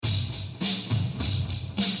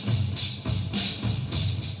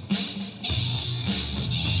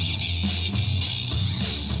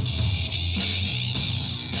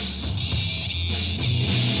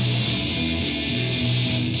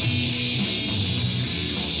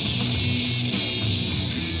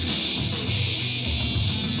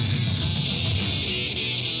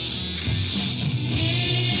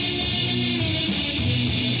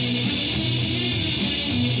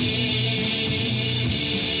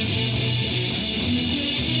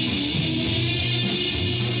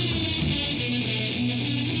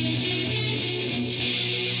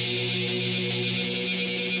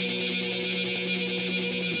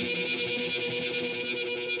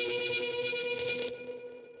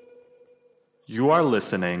You are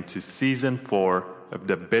listening to Season 4 of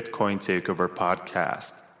the Bitcoin Takeover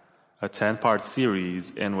podcast, a 10-part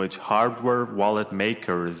series in which hardware wallet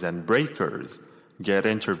makers and breakers get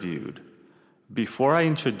interviewed. Before I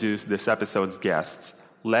introduce this episode's guests,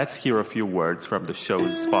 let's hear a few words from the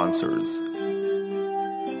show's sponsors.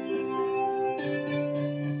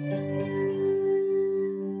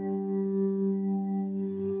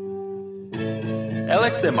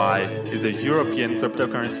 LXMI is a European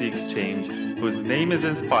cryptocurrency exchange whose name is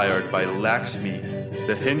inspired by Lakshmi,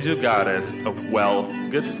 the Hindu goddess of wealth,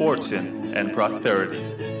 good fortune, and prosperity.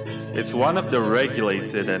 It's one of the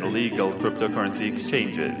regulated and legal cryptocurrency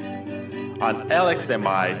exchanges. On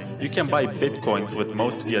LXMI, you can buy bitcoins with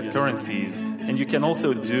most fiat currencies, and you can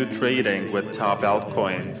also do trading with top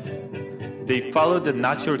altcoins. They follow the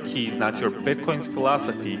not your keys, not your bitcoins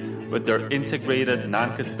philosophy with their integrated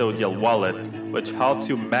non-custodial wallet, which helps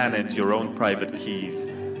you manage your own private keys.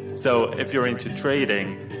 So if you're into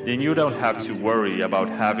trading, then you don't have to worry about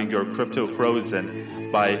having your crypto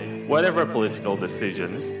frozen by whatever political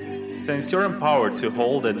decisions, since you're empowered to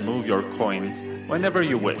hold and move your coins whenever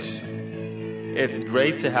you wish. It's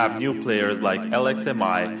great to have new players like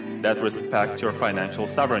LXMI that respect your financial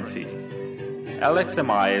sovereignty.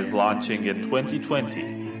 LXMI is launching in 2020,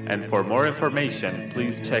 and for more information,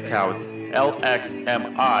 please check out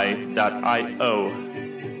lxmi.io.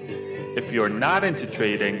 If you're not into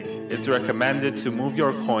trading, it's recommended to move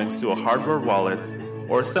your coins to a hardware wallet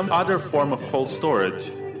or some other form of cold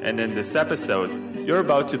storage, and in this episode, you're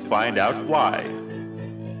about to find out why.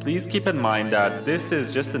 Please keep in mind that this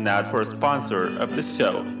is just an ad for a sponsor of the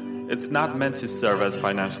show. It's not meant to serve as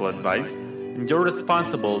financial advice, and you're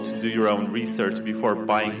responsible to do your own research before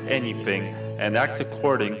buying anything and act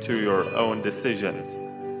according to your own decisions.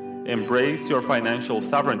 Embrace your financial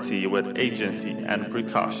sovereignty with agency and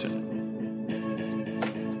precaution.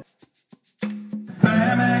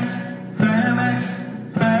 Famex, Famex,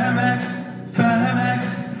 Famex, Famex,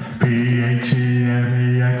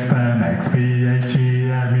 P-H-E-M-E-X, Famex,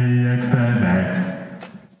 P-H-E-M-E-X, Famex.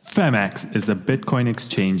 Famex is a Bitcoin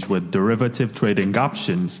exchange with derivative trading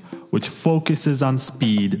options, which focuses on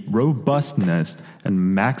speed, robustness,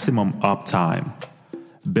 and maximum uptime.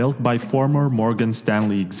 Built by former Morgan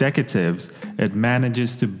Stanley executives, it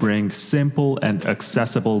manages to bring simple and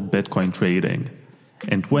accessible Bitcoin trading.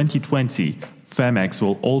 In 2020, Famex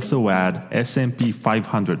will also add S&P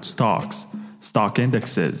 500 stocks, stock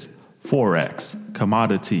indexes, forex,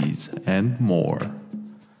 commodities, and more.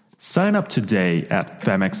 Sign up today at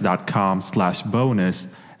famex.com/bonus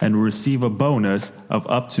and receive a bonus of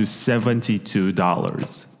up to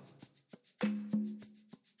 $72.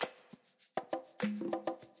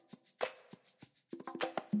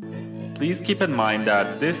 Please keep in mind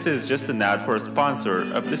that this is just an ad for a sponsor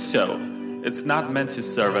of the show. It's not meant to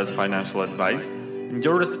serve as financial advice, and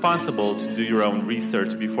you're responsible to do your own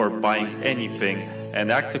research before buying anything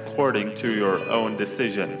and act according to your own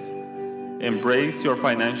decisions. Embrace your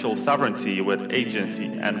financial sovereignty with agency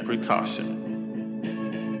and precaution.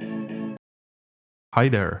 Hi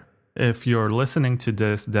there. If you're listening to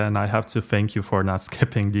this, then I have to thank you for not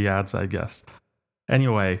skipping the ads, I guess.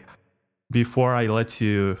 Anyway, before I let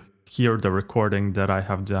you hear the recording that I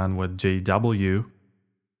have done with JW,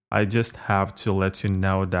 I just have to let you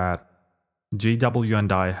know that JW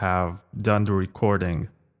and I have done the recording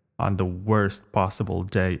on the worst possible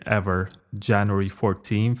day ever, January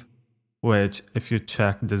 14th, which, if you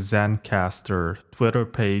check the Zencastr Twitter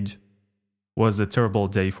page, was a terrible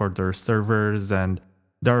day for their servers, and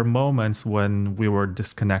there are moments when we were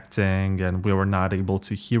disconnecting and we were not able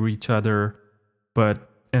to hear each other, but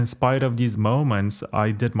in spite of these moments,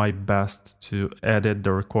 I did my best to edit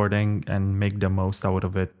the recording and make the most out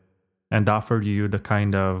of it and offer you the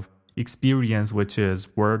kind of experience which is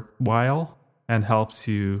worthwhile and helps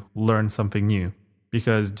you learn something new.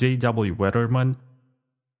 Because J.W. Wetterman,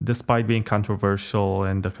 despite being controversial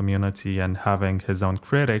in the community and having his own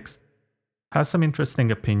critics, has some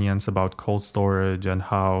interesting opinions about cold storage and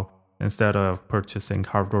how, instead of purchasing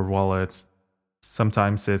hardware wallets,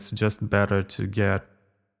 sometimes it's just better to get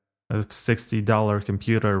a $60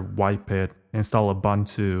 computer, wipe it, install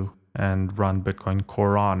Ubuntu, and run Bitcoin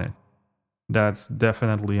Core on it. That's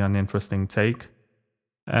definitely an interesting take.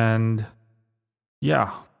 And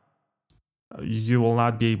yeah, you will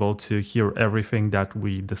not be able to hear everything that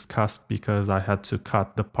we discussed because I had to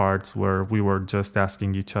cut the parts where we were just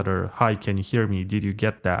asking each other, "Hi, can you hear me? Did you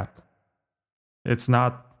get that?" It's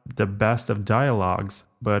not the best of dialogues,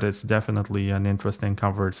 but it's definitely an interesting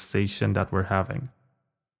conversation that we're having.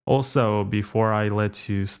 Also, before I let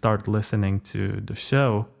you start listening to the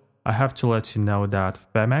show, I have to let you know that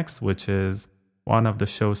Famex, which is one of the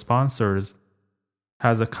show sponsors,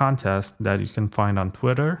 has a contest that you can find on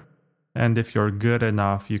Twitter. And if you're good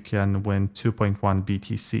enough, you can win 2.1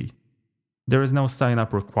 BTC. There is no sign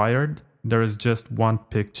up required. There is just one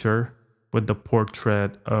picture with the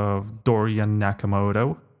portrait of Dorian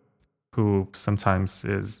Nakamoto, who sometimes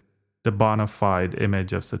is the bona fide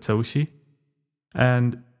image of Satoshi.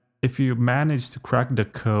 And if you manage to crack the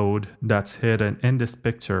code that's hidden in this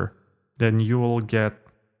picture, then you will get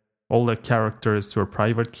all the characters to a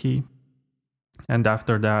private key. And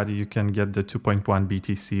after that, you can get the 2.1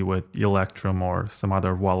 BTC with Electrum or some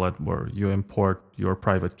other wallet where you import your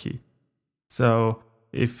private key. So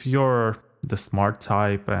if you're the smart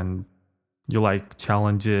type and you like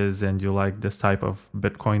challenges and you like this type of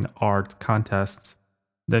Bitcoin art contests,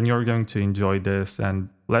 then you're going to enjoy this, and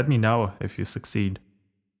let me know if you succeed.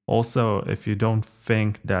 Also, if you don't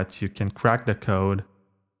think that you can crack the code,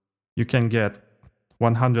 you can get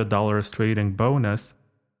 $100 trading bonus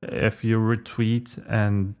if you retweet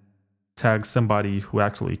and tag somebody who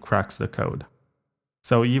actually cracks the code.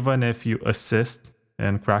 So even if you assist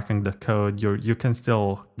in cracking the code, you can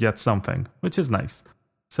still get something, which is nice.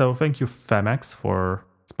 So thank you, Femex, for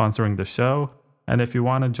sponsoring the show. And if you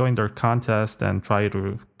want to join their contest and try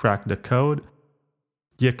to crack the code,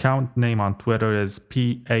 the account name on Twitter is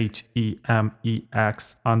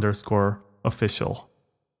PHEMEX_official.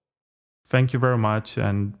 Thank you very much,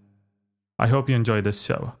 and I hope you enjoy this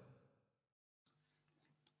show.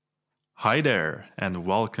 Hi there, and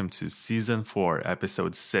welcome to Season 4,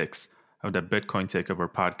 Episode 6 of the Bitcoin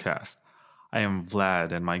Takeover podcast. I am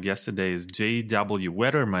Vlad, and my guest today is J.W.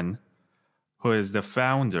 Wetterman, who is the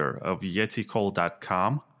founder of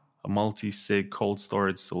YetiCold.com, a multi-sig cold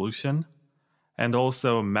storage solution, and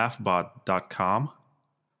also Mathbot.com,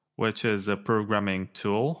 which is a programming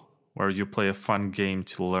tool where you play a fun game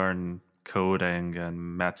to learn coding and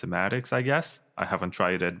mathematics, I guess. I haven't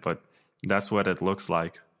tried it, but that's what it looks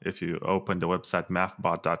like if you open the website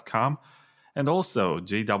Mathbot.com. And also,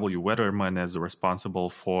 J.W. Wetterman is responsible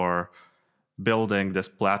for building this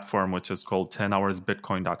platform, which is called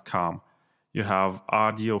 10hoursbitcoin.com. You have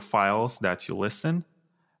audio files that you listen,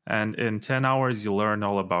 and in 10 hours, you learn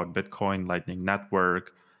all about Bitcoin, Lightning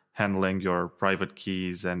Network, handling your private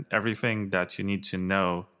keys, and everything that you need to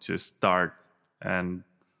know to start and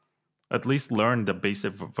at least learn the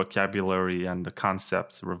basic vocabulary and the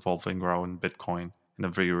concepts revolving around Bitcoin in a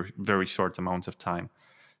very, very short amount of time.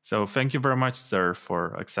 So thank you very much, sir,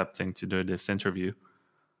 for accepting to do this interview.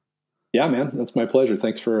 Yeah, man, that's my pleasure.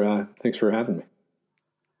 Thanks for having me.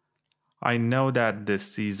 I know that this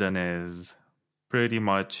season is pretty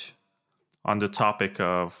much on the topic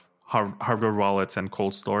of hardware wallets and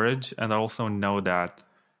cold storage, and I also know that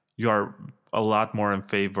you are a lot more in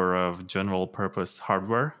favor of general purpose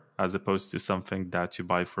hardware as opposed to something that you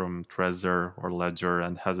buy from Trezor or Ledger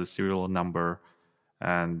and has a serial number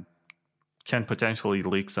and can potentially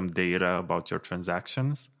leak some data about your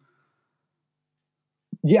transactions.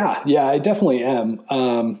 Yeah, I definitely am.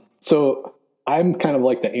 So I'm kind of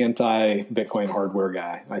like the anti-Bitcoin hardware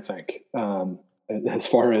guy, I think, as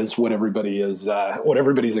far as what everybody's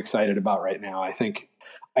excited about right now. I think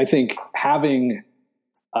having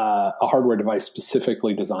a hardware device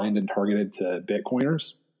specifically designed and targeted to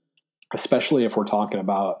Bitcoiners, especially if we're talking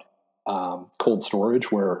about cold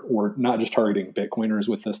storage, where we're not just targeting Bitcoiners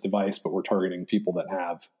with this device, but we're targeting people that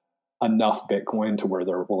have enough Bitcoin to where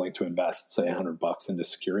they're willing to invest, say, $100 into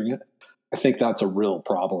securing it. I think that's a real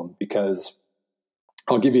problem, because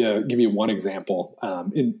I'll give you one example.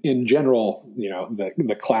 In general,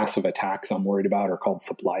 the class of attacks I'm worried about are called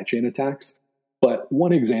supply chain attacks. But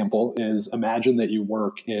one example is, imagine that you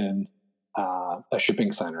work in a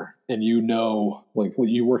shipping center, and like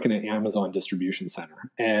you work in an Amazon distribution center,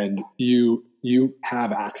 and you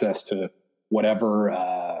have access to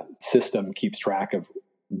whatever system keeps track of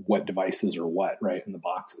what devices are what, right, in the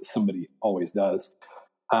boxes. Somebody always does.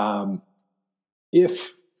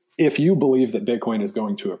 If you believe that Bitcoin is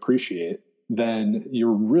going to appreciate, then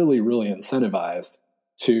you're really, really incentivized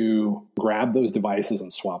to grab those devices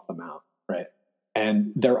and swap them out, right?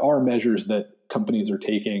 And there are measures that companies are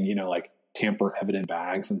taking, like tamper-evident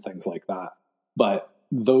bags and things like that. But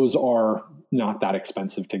those are not that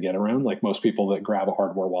expensive to get around. Like, most people that grab a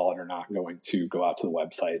hardware wallet are not going to go out to the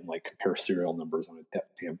website and like compare serial numbers on a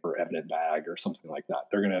tamper-evident bag or something like that.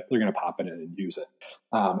 They're gonna pop it in and use it.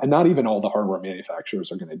 And not even all the hardware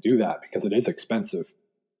manufacturers are going to do that, because it is expensive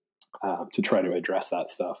to try to address that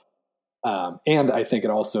stuff. And I think it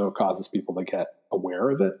also causes people to get aware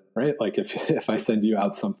of it, right? Like if I send you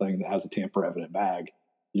out something that has a tamper-evident bag,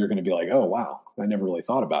 you're going to be like, oh, wow, I never really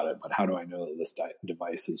thought about it, but how do I know that this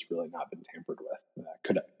device has really not been tampered with?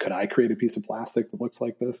 Could I create a piece of plastic that looks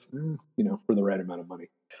like this? For the right amount of money.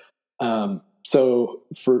 So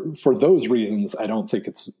for those reasons, I don't think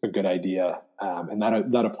it's a good idea, and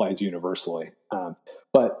that applies universally.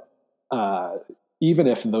 But even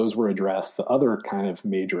if those were addressed, the other kind of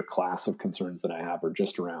major class of concerns that I have are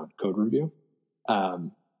just around code review.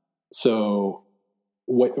 So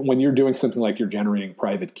when you're doing something like you're generating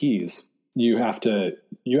private keys, you have to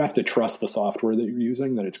trust the software that you're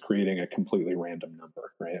using, that it's creating a completely random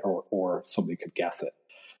number, right? Or somebody could guess it.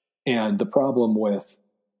 And the problem with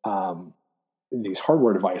these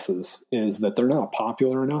hardware devices is that they're not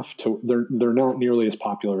popular enough they're not nearly as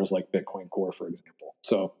popular as like Bitcoin Core, for example.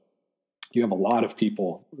 So you have a lot of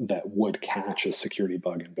people that would catch a security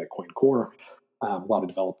bug in Bitcoin Core. A lot of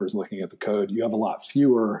developers looking at the code. You have a lot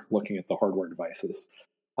fewer looking at the hardware devices.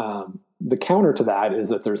 The counter to that is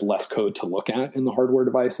that there's less code to look at in the hardware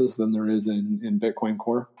devices than there is in Bitcoin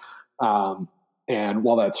Core. And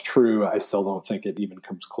while that's true, I still don't think it even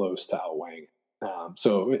comes close to outweighing.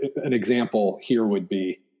 So an example here would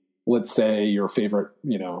be, let's say your favorite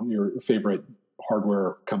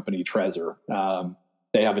hardware company, Trezor,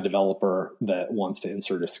 they have a developer that wants to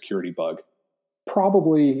insert a security bug.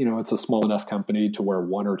 Probably, it's a small enough company to where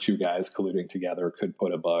one or two guys colluding together could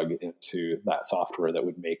put a bug into that software that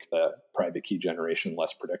would make the private key generation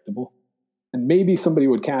less predictable. And maybe somebody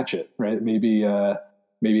would catch it, right? Maybe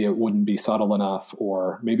it wouldn't be subtle enough,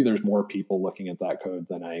 or maybe there's more people looking at that code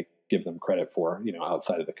than I give them credit for,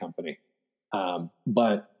 outside of the company.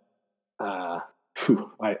 But I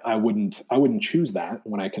wouldn't choose that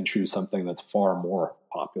when I can choose something that's far more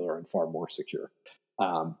popular and far more secure.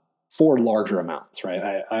 For larger amounts,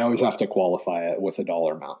 right? I always have to qualify it with a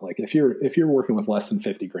dollar amount. Like if you're working with less than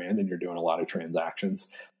 $50,000 and you're doing a lot of transactions,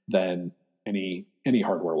 then any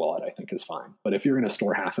hardware wallet I think is fine. But if you're going to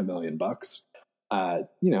store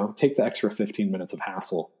 $500,000, take the extra 15 minutes of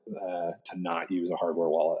hassle to not use a hardware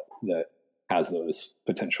wallet that has those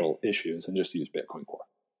potential issues and just use Bitcoin Core.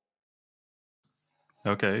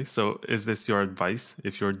 Okay, so is this your advice?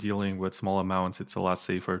 If you're dealing with small amounts, it's a lot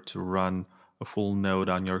safer to run a full node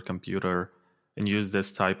on your computer and use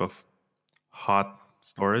this type of hot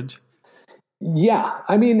storage? Yeah,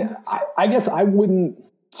 I mean, I guess I wouldn't.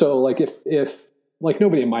 So like if like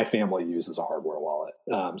nobody in my family uses a hardware wallet,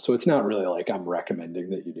 so it's not really like I'm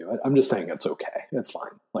recommending that you do it. I'm just saying it's okay. It's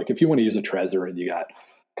fine. Like if you want to use a Trezor and you got a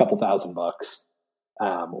couple $1,000,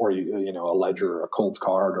 or a Ledger or a Cold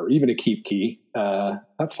Card or even a Keep Key,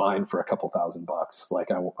 that's fine for a couple $1,000.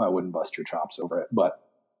 Like I wouldn't bust your chops over it, but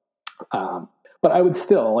I would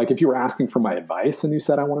still, like, if you were asking for my advice and you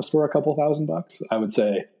said I want to store a couple $1,000, I would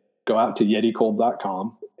say go out to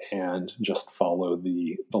yeticold.com and just follow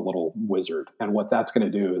the little wizard. And what that's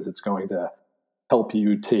going to do is it's going to help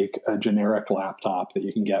you take a generic laptop that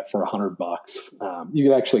you can get for $100. You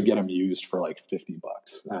could actually get them used for like $50.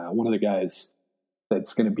 One of the guys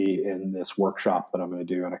that's going to be in this workshop that I'm going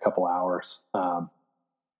to do in a couple hours,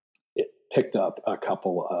 picked up a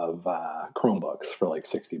couple of Chromebooks for like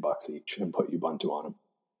 $60 each and put Ubuntu on them.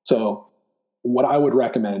 So what I would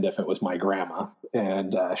recommend if it was my grandma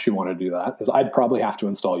and she wanted to do that is I'd probably have to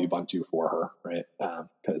install Ubuntu for her, right?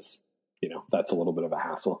 Because, that's a little bit of a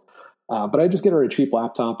hassle. But I'd just get her a cheap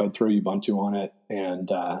laptop. I'd throw Ubuntu on it and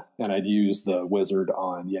I'd use the wizard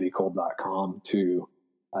on yeticold.com to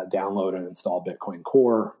download and install Bitcoin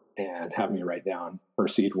Core and have me write down her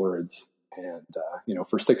seed words. And,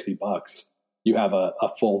 for $60, you have a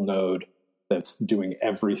full node that's doing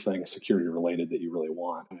everything security related that you really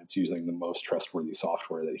want. And it's using the most trustworthy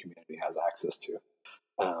software that humanity has access to.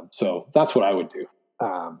 So that's what I would do.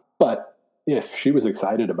 But if she was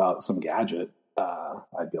excited about some gadget,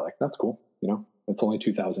 I'd be like, that's cool. It's only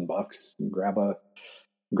 $2,000. You grab a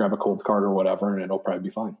Cold Card or whatever, and it'll probably be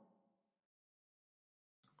fine.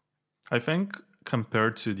 I think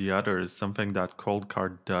compared to the others, something that Cold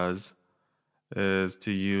Card does is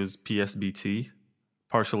to use PSBT,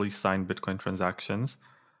 partially signed Bitcoin transactions,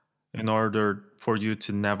 in order for you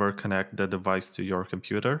to never connect the device to your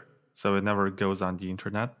computer, so it never goes on the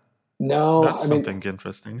internet. No, that's something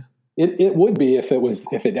interesting. It would be if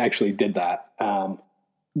it actually did that.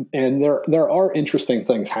 And there are interesting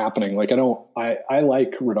things happening. Like I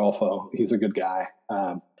like Rodolfo. He's a good guy.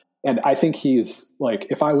 And I think he's like,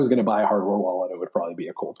 if I was going to buy a hardware wallet, it would probably be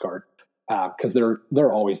a Cold Card. Because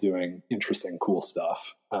they're always doing interesting, cool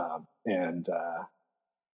stuff, and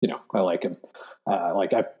I like him.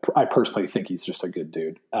 I personally think he's just a good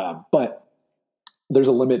dude. But there's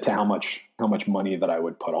a limit to how much money that I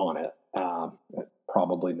would put on it.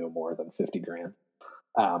 Probably no more than $50,000.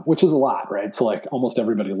 which is a lot, right? So like almost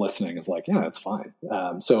everybody listening is like, yeah, it's fine.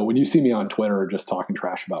 So when you see me on Twitter just talking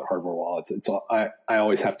trash about hardware wallets, I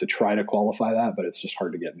always have to try to qualify that, but it's just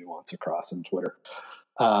hard to get nuance across in Twitter.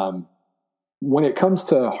 When it comes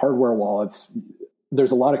to hardware wallets,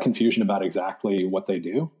 there's a lot of confusion about exactly what they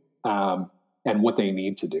do and what they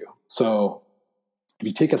need to do. So if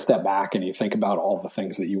you take a step back and you think about all the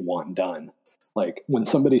things that you want done, like when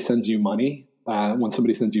somebody sends you money, when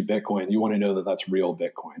somebody sends you Bitcoin, you want to know that that's real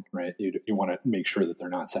Bitcoin, right? You want to make sure that they're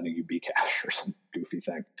not sending you Bcash or some goofy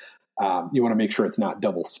thing. You want to make sure it's not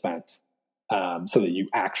double spent so that you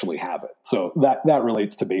actually have it. So that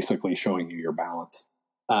relates to basically showing you your balance.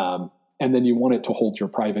 And then you want it to hold your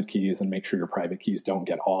private keys and make sure your private keys don't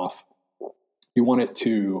get off. You want it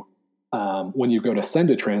to, when you go to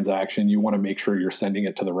send a transaction, you want to make sure you're sending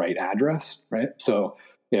it to the right address, right? So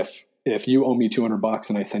if you owe me $200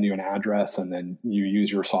 and I send you an address and then you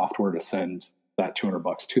use your software to send that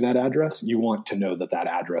 $200 to that address, you want to know that that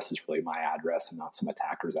address is really my address and not some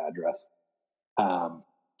attacker's address. I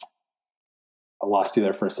lost you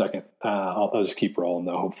there for a second. I'll just keep rolling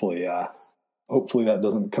though. Hopefully that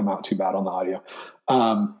doesn't come out too bad on the audio.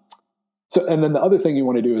 So, and then the other thing you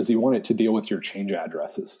want to do is you want it to deal with your change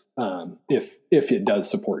addresses. If it does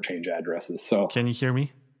support change addresses. So can you hear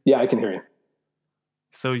me? Yeah, I can hear you.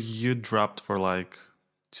 So you dropped for like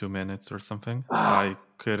 2 minutes or something. I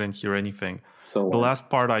couldn't hear anything. So the last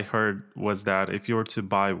part I heard was that if you were to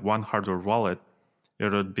buy one hardware wallet,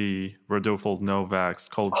 it would be Rodolfo Novak's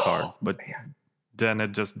cold card. But then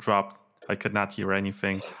it just dropped. I could not hear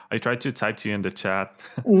anything. I tried to type to you in the chat.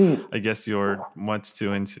 I guess you're much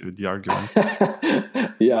too into the argument.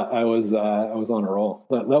 Yeah, I was on a roll.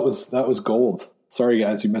 That was gold. Sorry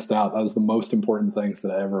guys, you missed out. That was the most important things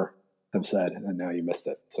that I ever have said, and now you missed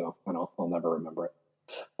it. So I'll never remember it.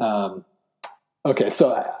 Okay,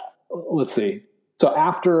 so let's see. So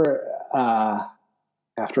after I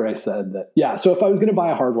said that, yeah. So if I was going to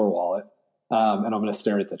buy a hardware wallet, and I'm going to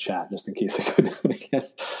stare at the chat just in case I couldn't do it again.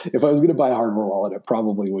 If I was going to buy a hardware wallet, it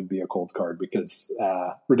probably would be a cold card because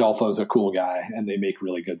Rodolfo's a cool guy and they make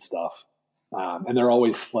really good stuff. And they're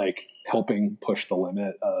always like helping push the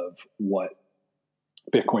limit of what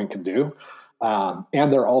Bitcoin can do.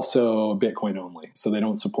 And they're also Bitcoin only. So they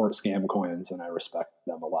don't support scam coins, and I respect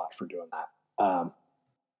them a lot for doing that.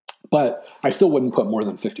 But I still wouldn't put more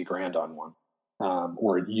than 50 grand on one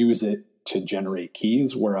or use it to generate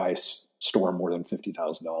keys where I store more than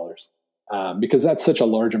 $50,000 because that's such a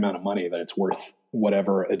large amount of money that it's worth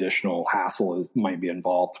whatever additional hassle might be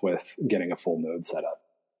involved with getting a full node set up.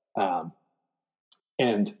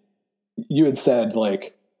 And you had said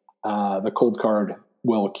like the cold card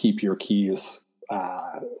will keep your keys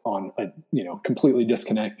on completely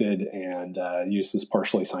disconnected and use as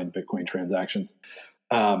partially signed Bitcoin transactions.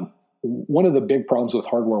 One of the big problems with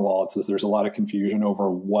hardware wallets is there's a lot of confusion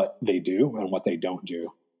over what they do and what they don't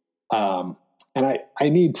do. And I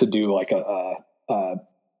need to do like a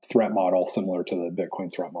threat model similar to the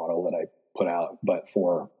Bitcoin threat model that I put out, but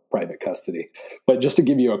for private custody. But just to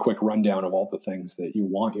give you a quick rundown of all the things that you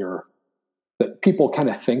want that people kind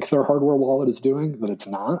of think their hardware wallet is doing, that it's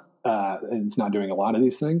not, and it's not doing a lot of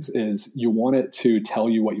these things, is you want it to tell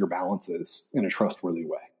you what your balance is in a trustworthy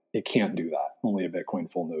way. It can't do that. Only a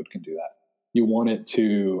Bitcoin full node can do that. You want it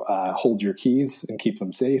to hold your keys and keep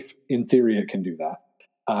them safe. In theory, it can do that.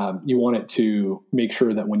 You want it to make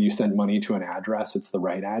sure that when you send money to an address, it's the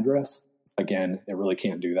right address. Again, it really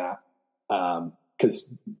can't do that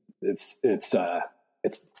because it's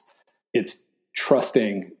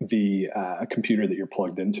trusting the computer that you're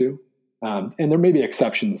plugged into. And there may be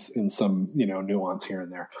exceptions in some nuance here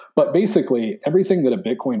and there, but basically everything that a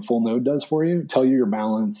Bitcoin full node does for you, tell you your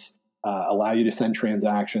balance, allow you to send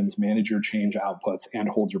transactions, manage your change outputs, and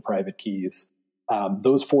hold your private keys.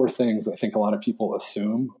 Those four things, I think a lot of people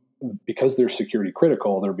assume because they're security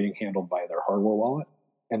critical, they're being handled by their hardware wallet.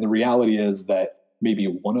 And the reality is that maybe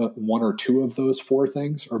one or two of those four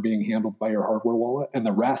things are being handled by your hardware wallet, and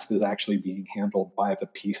the rest is actually being handled by the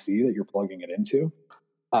PC that you're plugging it into.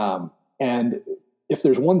 And if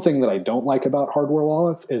there's one thing that I don't like about hardware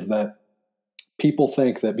wallets is that people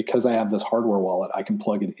think that because I have this hardware wallet, I can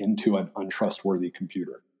plug it into an untrustworthy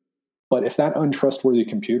computer. But if that untrustworthy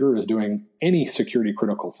computer is doing any security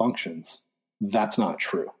critical functions, that's not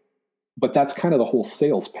true. But that's kind of the whole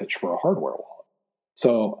sales pitch for a hardware wallet.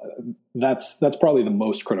 So that's probably the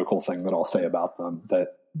most critical thing that I'll say about them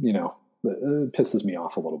that, that pisses me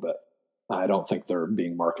off a little bit. I don't think they're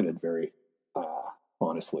being marketed very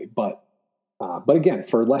honestly. But again,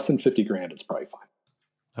 for less than 50 grand, it's probably fine.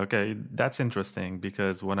 Okay, that's interesting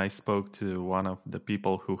because when I spoke to one of the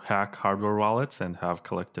people who hack hardware wallets and have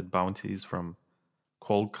collected bounties from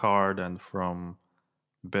Coldcard and from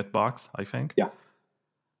Bitbox, I think. Yeah.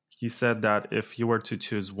 He said that if you were to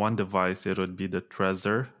choose one device, it would be the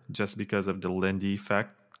Trezor, just because of the Lindy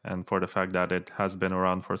effect and for the fact that it has been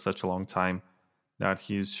around for such a long time, that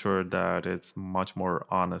he's sure that it's much more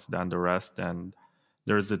honest than the rest, and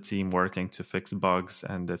there's a team working to fix bugs,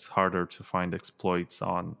 and it's harder to find exploits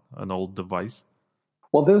on an old device.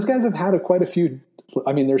 Well, those guys have had quite a few.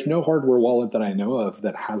 I mean, there's no hardware wallet that I know of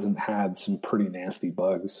that hasn't had some pretty nasty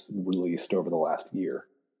bugs released over the last year,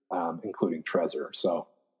 including Trezor. So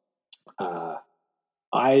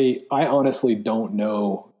I honestly don't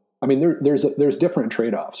know. I mean, there's different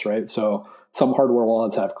trade-offs, right? So some hardware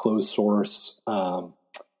wallets have closed source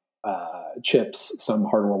chips. Some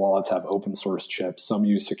hardware wallets have open source chips. Some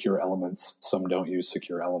use secure elements. Some don't use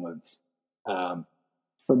secure elements.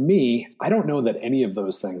 For me, I don't know that any of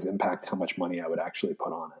those things impact how much money I would actually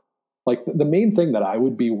put on it. Like the main thing that I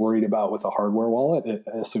would be worried about with a hardware wallet,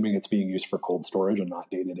 assuming it's being used for cold storage and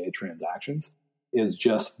not day-to-day transactions, is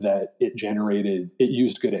just that it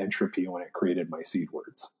used good entropy when it created my seed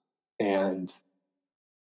words. And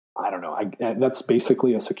I don't know, that's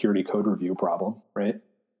basically a security code review problem, right?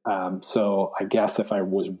 So I guess if I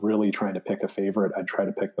was really trying to pick a favorite, I'd try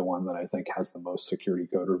to pick the one that I think has the most security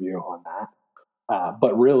code review on that.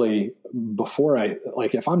 But really,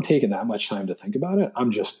 if I'm taking that much time to think about it, I'm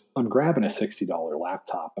grabbing a $60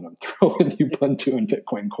 laptop and I'm throwing Ubuntu and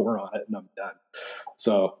Bitcoin Core on it and I'm done.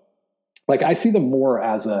 So I see them more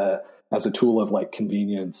as a tool of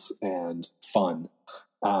convenience and fun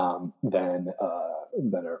than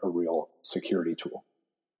a real security tool.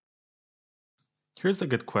 Here's a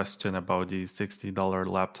good question about these $60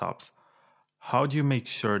 laptops. How do you make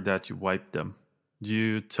sure that you wipe them? Do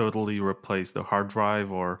you totally replace the hard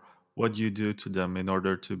drive, or what do you do to them in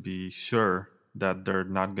order to be sure that they're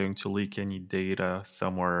not going to leak any data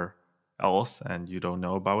somewhere else and you don't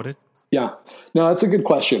know about it? Yeah, no, that's a good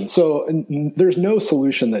question. So there's no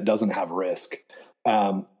solution that doesn't have risk.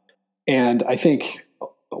 And I think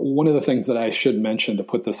one of the things that I should mention to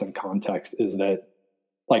put this in context is that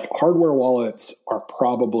hardware wallets are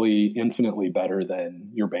probably infinitely better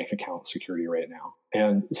than your bank account security right now.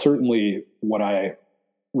 And certainly what I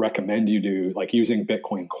recommend you do, using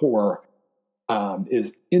Bitcoin Core,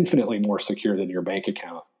 is infinitely more secure than your bank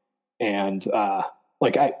account. And I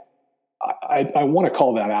want to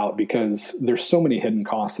call that out because there's so many hidden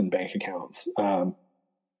costs in bank accounts. I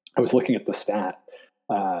was looking at the stat.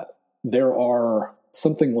 There are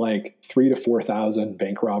something like 3,000 to 4,000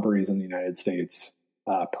 bank robberies in the United States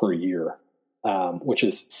per year, which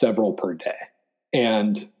is several per day.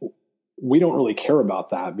 And we don't really care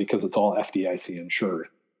about that because it's all FDIC insured.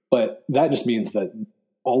 But that just means that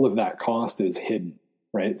all of that cost is hidden,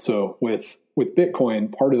 right? So with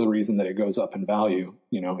Bitcoin, part of the reason that it goes up in value,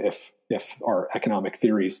 if our economic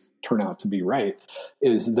theories turn out to be right,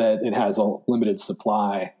 is that it has a limited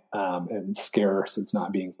supply and scarce. It's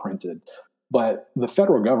not being printed. But the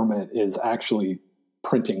federal government is actually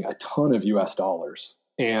printing a ton of US dollars.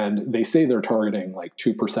 And they say they're targeting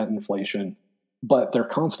 2% inflation, but they're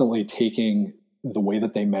constantly taking the way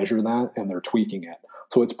that they measure that and they're tweaking it.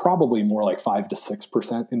 So it's probably more like 5 to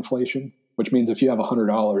 6% inflation, which means if you have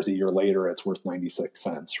 $100 a year later, it's worth 96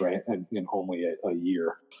 cents, right? And in only a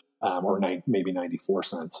year, or maybe 94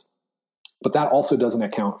 cents. But that also doesn't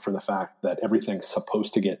account for the fact that everything's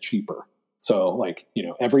supposed to get cheaper. So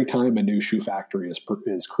every time a new shoe factory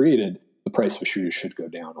is created, the price of shoes should go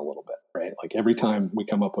down a little bit, right? Every time we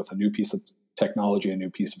come up with a new piece of technology, a new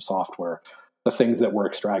piece of software, the things that we're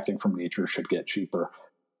extracting from nature should get cheaper.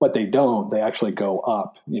 But they don't. They actually go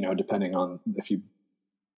up, depending on if you...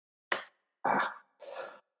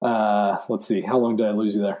 let's see. How long did I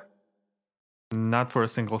lose you there? Not for a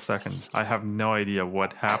single second. I have no idea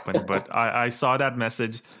what happened, but I saw that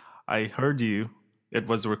message. I heard you. It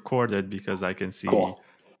was recorded because I can see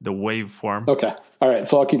the waveform. Okay. All right.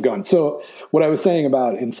 So I'll keep going. So what I was saying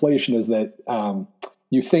about inflation is that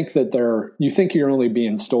you think you're only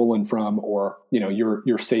being stolen from, or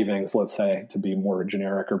your savings, let's say, to be more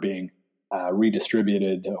generic, are being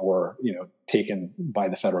redistributed or taken by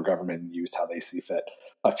the federal government and used how they see fit,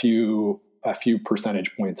 a few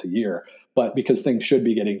percentage points a year. But because things should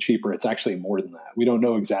be getting cheaper, it's actually more than that. We don't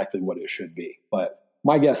know exactly what it should be, but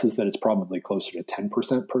my guess is that it's probably closer to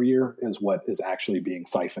 10% per year is what is actually being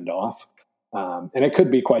siphoned off. And it could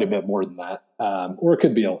be quite a bit more than that. Or it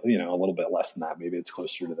could be a little bit less than that. Maybe it's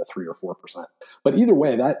closer to the 3 or 4%. But either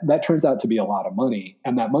way, that turns out to be a lot of money.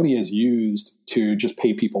 And that money is used to just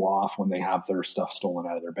pay people off when they have their stuff stolen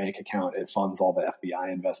out of their bank account. It funds all the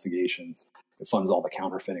FBI investigations. It funds all the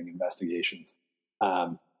counterfeiting investigations.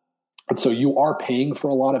 And so you are paying for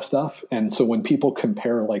a lot of stuff. And so when people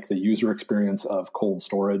compare like the user experience of cold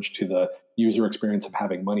storage to the user experience of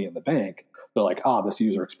having money in the bank, they're like, this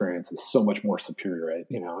user experience is so much more superior.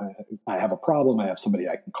 I have a problem. I have somebody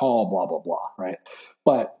I can call, blah, blah, blah. Right.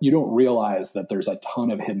 But you don't realize that there's a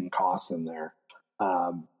ton of hidden costs in there.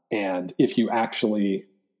 And if you actually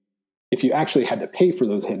had to pay for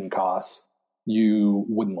those hidden costs, you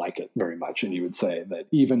wouldn't like it very much. And you would say that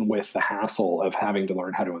even with the hassle of having to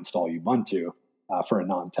learn how to install Ubuntu, for a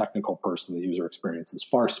non-technical person, the user experience is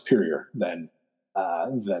far superior than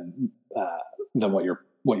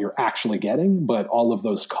what you're actually getting. But all of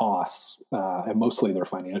those costs, and mostly their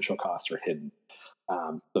financial costs, are hidden,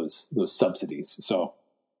 those subsidies. So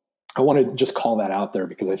I want to just call that out there,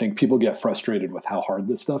 because I think people get frustrated with how hard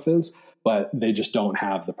this stuff is, but they just don't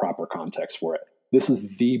have the proper context for it. This is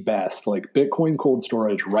the best. Like, Bitcoin cold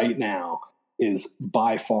storage right now is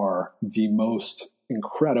by far the most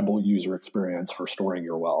incredible user experience for storing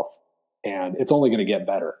your wealth. And it's only going to get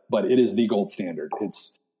better, but it is the gold standard.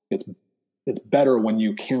 It's better when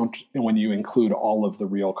you count and when you include all of the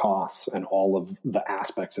real costs and all of the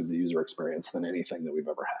aspects of the user experience than anything that we've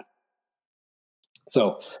ever had.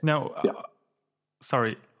 So now, yeah.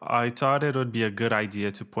 Sorry, I thought it would be a good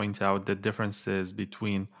idea to point out the differences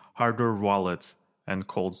between hardware wallets and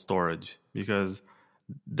cold storage, because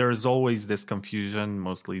there's always this confusion,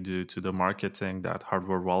 mostly due to the marketing that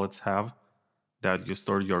hardware wallets have, that you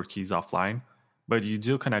store your keys offline, but you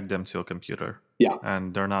do connect them to a computer. Yeah.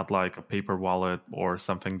 And they're not like a paper wallet or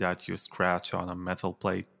something that you scratch on a metal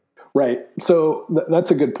plate. Right. So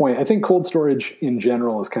that's a good point. I think cold storage in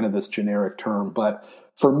general is kind of this generic term, but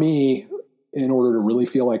for me, in order to really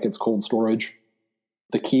feel like it's cold storage,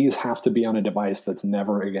 the keys have to be on a device that's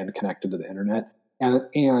never again connected to the internet.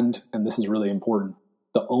 And this is really important,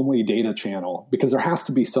 the only data channel, because there has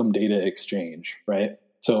to be some data exchange, right?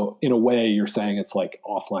 So in a way, you're saying it's like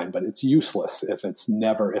offline, but it's useless if it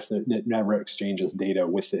never exchanges data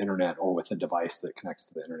with the internet or with a device that connects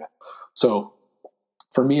to the internet. So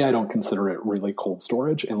for me, I don't consider it really cold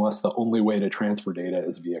storage unless the only way to transfer data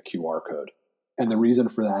is via QR code. And the reason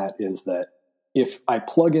for that is that if I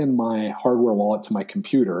plug in my hardware wallet to my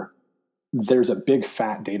computer, there's a big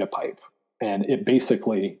fat data pipe. And it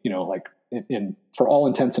basically, for all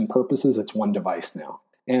intents and purposes, it's one device now.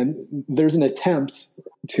 And there's an attempt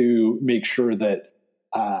to make sure that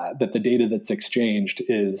that the data that's exchanged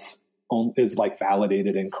is like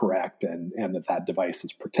validated and correct, and that device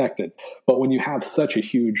is protected. But when you have such a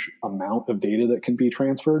huge amount of data that can be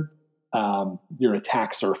transferred, your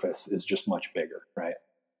attack surface is just much bigger, right?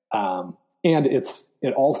 And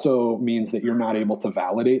it also means that you're not able to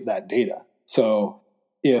validate that data. So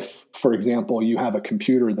if, for example, you have a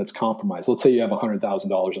computer that's compromised, let's say you have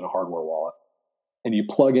 $100,000 in a hardware wallet, and you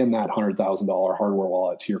plug in that $100,000 hardware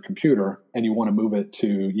wallet to your computer, and you want to move it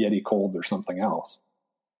to Yeti Cold or something else,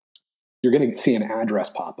 you're going to see an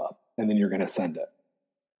address pop up, and then you're going to send it.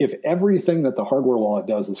 If everything that the hardware wallet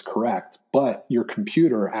does is correct, but your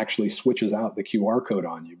computer actually switches out the QR code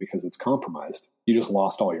on you because it's compromised, you just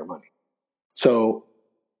lost all your money. So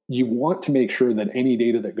you want to make sure that any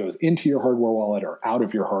data that goes into your hardware wallet or out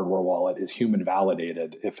of your hardware wallet is human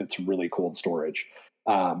validated if it's really cold storage.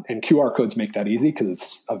 And QR codes make that easy because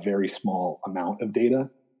it's a very small amount of data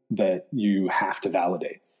that you have to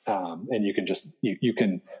validate. And you can just, you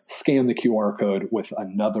can scan the QR code with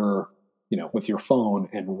another, with your phone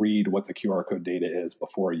and read what the QR code data is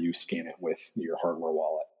before you scan it with your hardware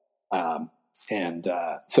wallet.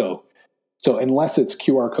 So unless it's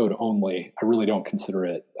QR code only, I really don't consider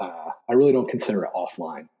it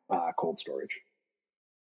offline cold storage.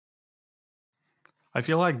 I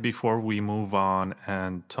feel like before we move on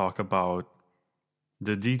and talk about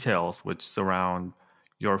the details which surround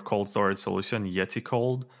your cold storage solution, Yeti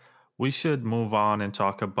Cold, we should move on and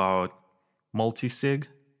talk about multisig,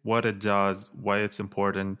 what it does, why it's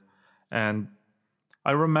important. And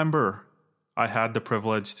I remember I had the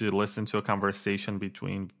privilege to listen to a conversation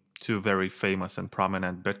between two very famous and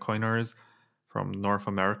prominent Bitcoiners from North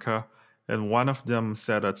America. And one of them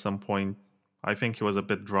said at some point, I think he was a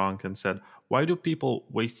bit drunk, and said, why do people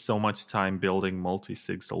waste so much time building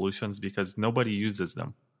multi-sig solutions? Because nobody uses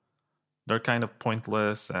them. They're kind of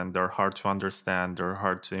pointless and they're hard to understand, they're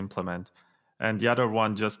hard to implement. And the other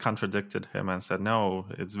one just contradicted him and said, no,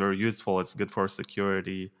 it's very useful, it's good for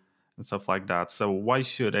security and stuff like that. So why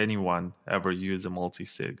should anyone ever use a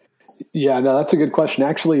multi-sig? Yeah, no, that's a good question.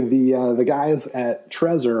 Actually, the guys at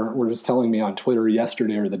Trezor were just telling me on Twitter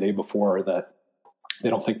yesterday or the day before that they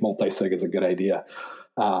don't think multi-sig is a good idea.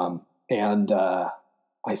 And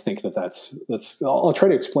I think that's I'll try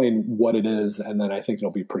to explain what it is, and then I think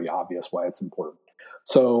it'll be pretty obvious why it's important.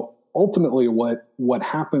 So ultimately what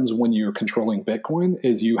happens when you're controlling Bitcoin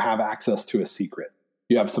is you have access to a secret.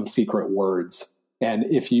 You have some secret words. And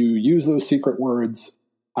if you use those secret words,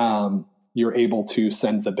 you're able to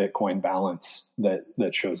send the Bitcoin balance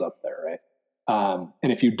that shows up there, right?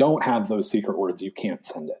 And if you don't have those secret words, you can't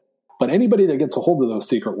send it. But anybody that gets a hold of those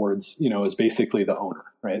secret words, is basically the owner,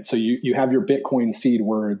 right? So you have your Bitcoin seed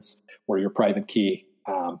words or your private key.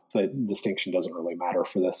 The distinction doesn't really matter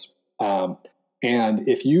for this. And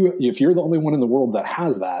if you're the only one in the world that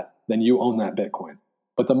has that, then you own that Bitcoin.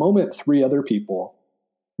 But the moment three other people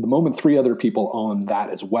own that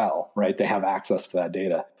as well, right? They have access to that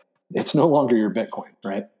data. It's no longer your Bitcoin,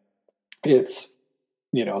 right? It's,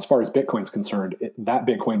 as far as Bitcoin's concerned, that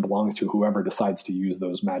Bitcoin belongs to whoever decides to use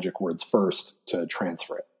those magic words first to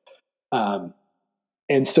transfer it.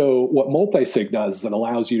 And so what multisig does is it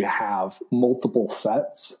allows you to have multiple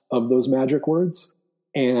sets of those magic words,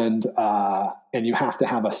 and you have to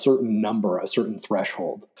have a certain number, a certain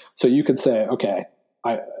threshold. So you could say, okay,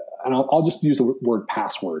 I'll just use the word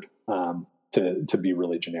password to be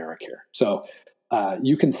really generic here. So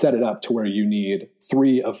you can set it up to where you need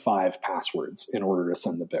 3 of 5 passwords in order to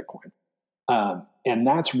send the Bitcoin. And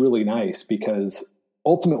that's really nice because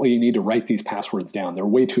ultimately you need to write these passwords down. They're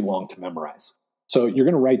way too long to memorize. So you're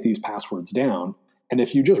going to write these passwords down. And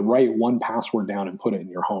if you just write one password down and put it in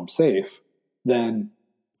your home safe, then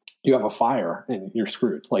you have a fire and you're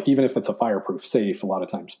screwed. Like even if it's a fireproof safe, a lot of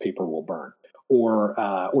times paper will burn. Or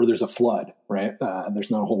there's a flood, right?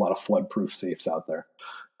 There's not a whole lot of flood-proof safes out there.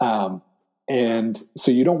 And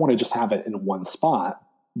so you don't want to just have it in one spot.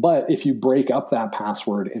 But if you break up that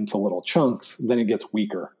password into little chunks, then it gets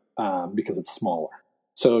weaker because it's smaller.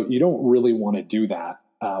 So you don't really want to do that.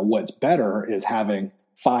 What's better is having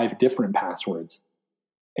 5 different passwords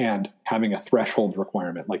and having a threshold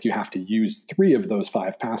requirement. Like you have to use 3 of those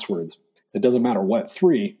 5 passwords. It doesn't matter what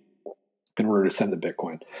 3 in order to send the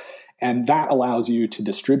Bitcoin. And that allows you to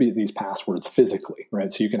distribute these passwords physically,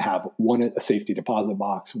 right? So you can have one at a safety deposit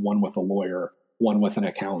box, one with a lawyer, one with an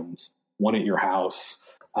accountant, one at your house,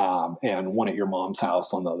 and one at your mom's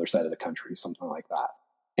house on the other side of the country, something like that.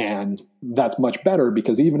 And that's much better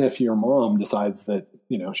because even if your mom decides that,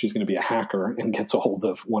 she's going to be a hacker and gets a hold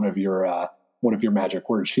of one of your magic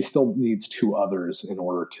words, she still needs 2 others in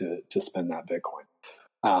order to spend that Bitcoin.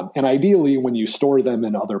 And ideally, when you store them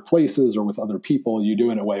in other places or with other people, you do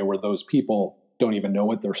it in a way where those people don't even know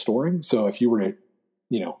what they're storing. So if you were to,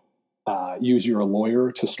 use your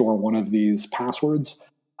lawyer to store one of these passwords,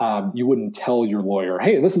 you wouldn't tell your lawyer,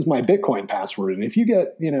 hey, this is my Bitcoin password. And if you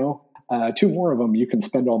get, 2 more of them, you can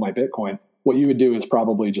spend all my Bitcoin. What you would do is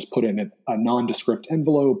probably just put it in a nondescript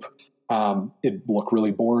envelope. It'd look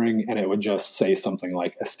really boring and it would just say something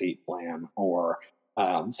like estate plan or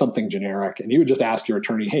something generic. And you would just ask your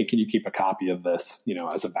attorney, hey, can you keep a copy of this,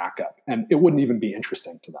 as a backup? And it wouldn't even be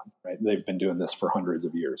interesting to them, right? They've been doing this for hundreds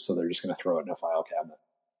of years. So they're just going to throw it in a file cabinet.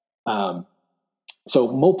 So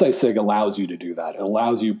multisig allows you to do that. It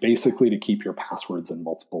allows you basically to keep your passwords in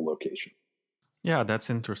multiple locations. Yeah, that's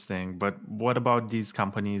interesting. But what about these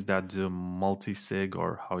companies that do multi-sig,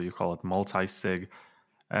 or how you call it, multi-sig,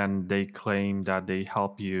 and they claim that they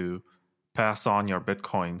help you pass on your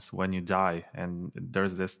Bitcoins when you die? And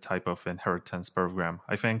there's this type of inheritance program.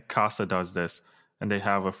 I think Casa does this, and they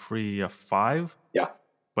have a free of 5. Yeah.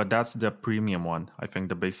 But that's the premium one. I think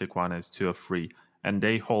the basic one is 2 of 3. And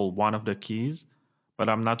they hold one of the keys, but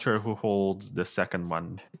I'm not sure who holds the second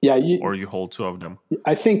one. Yeah, or you hold 2 of them.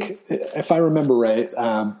 I think, if I remember right,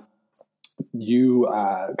 Casa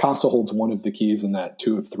holds one of the keys in that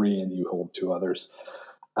 2 of 3, and you hold 2 others.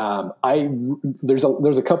 There's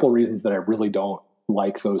a couple of reasons that I really don't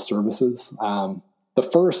like those services. The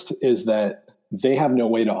first is that they have no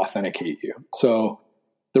way to authenticate you. So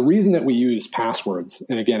the reason that we use passwords,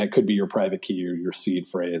 and again, it could be your private key or your seed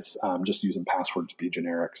phrase, just using password to be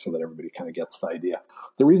generic so that everybody kind of gets the idea.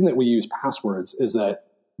 The reason that we use passwords is that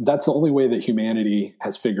that's the only way that humanity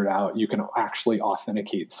has figured out you can actually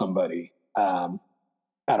authenticate somebody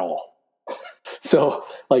at all. So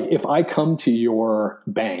like if I come to your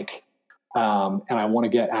bank and I want to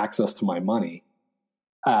get access to my money,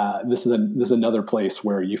 this is another place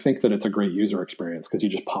where you think that it's a great user experience because you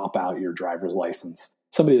just pop out your driver's license.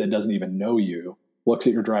 Somebody that doesn't even know you looks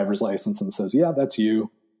at your driver's license and says, yeah, that's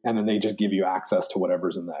you. And then they just give you access to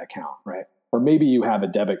whatever's in the account, right? Or maybe you have a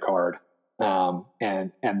debit card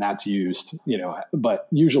and that's used, but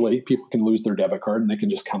usually people can lose their debit card and they can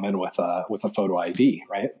just come in with a photo ID,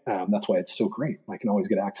 right? That's why it's so great. I can always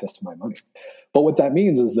get access to my money. But what that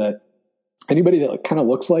means is that anybody that kind of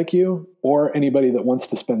looks like you or anybody that wants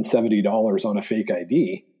to spend $70 on a fake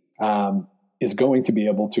ID is going to be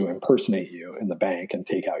able to impersonate you in the bank and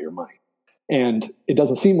take out your money. And it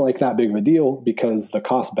doesn't seem like that big of a deal because the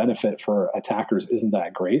cost benefit for attackers isn't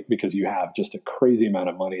that great, because you have just a crazy amount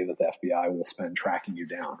of money that the FBI will spend tracking you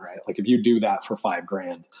down, right? Like if you do that for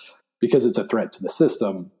 $5,000, because it's a threat to the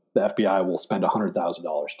system, the FBI will spend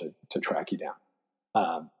 $100,000 to track you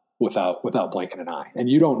down without blinking an eye. And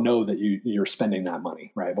you don't know that you're spending that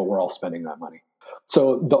money, right? But we're all spending that money.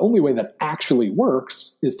 So the only way that actually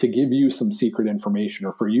works is to give you some secret information,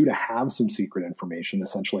 or for you to have some secret information,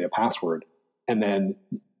 essentially a password. And then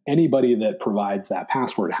anybody that provides that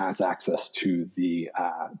password has access to the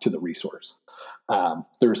resource.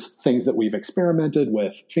 There's things that we've experimented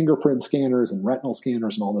with, fingerprint scanners and retinal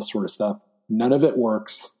scanners and all this sort of stuff. None of it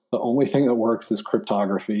works. The only thing that works is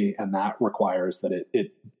cryptography, and that requires that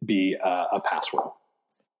it be a password.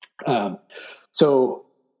 So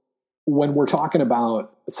when we're talking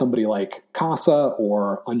about somebody like Casa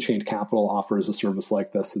or Unchained Capital offers a service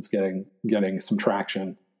like this that's getting some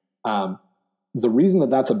traction, the reason that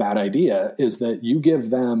that's a bad idea is that you give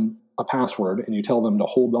them a password and you tell them to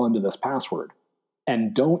hold on to this password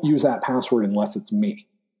and don't use that password unless it's me.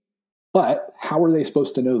 But how are they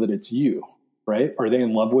supposed to know that it's you, right? Are they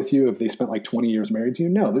in love with you if they spent like 20 years married to you?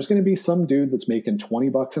 No, there's going to be some dude that's making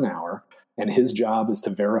 $20 an hour and his job is to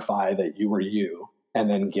verify that you are you and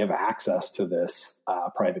then give access to this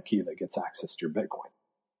private key that gets access to your Bitcoin.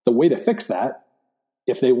 The way to fix that,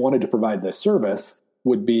 if they wanted to provide this service,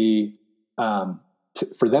 would be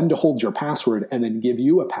for them to hold your password and then give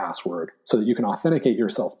you a password so that you can authenticate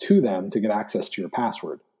yourself to them to get access to your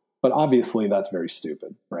password. But obviously that's very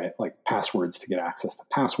stupid, right? Like passwords to get access to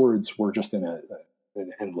passwords. We're just in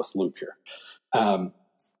an endless loop here.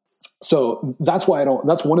 So that's why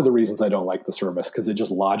that's one of the reasons I don't like the service, because it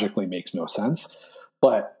just logically makes no sense.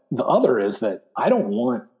 But the other is that I don't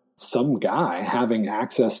want some guy having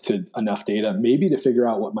access to enough data, maybe to figure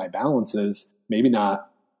out what my balance is, maybe not,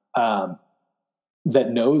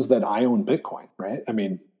 that knows that I own Bitcoin, right? I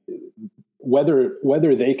mean,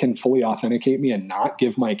 whether they can fully authenticate me and not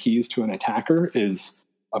give my keys to an attacker is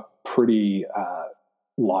a pretty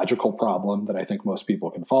logical problem that I think most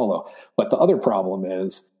people can follow. But the other problem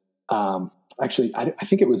is, actually, I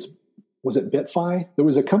think it was it BitFi? There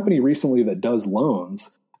was a company recently that does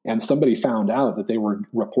loans, and somebody found out that they were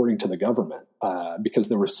reporting to the government because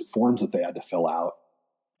there were forms that they had to fill out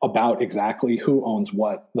about exactly who owns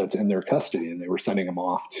what that's in their custody, and they were sending them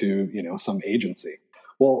off to, some agency.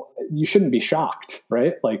 Well, you shouldn't be shocked,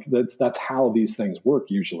 right? Like that's how these things work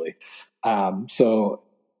usually. So,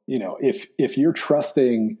 if you're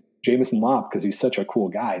trusting Jameson Lopp because he's such a cool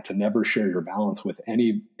guy to never share your balance with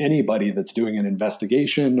anybody that's doing an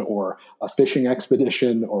investigation or a fishing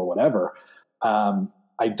expedition or whatever,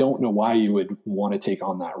 I don't know why you would want to take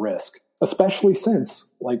on that risk, especially since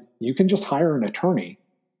you can just hire an attorney.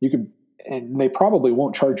 And they probably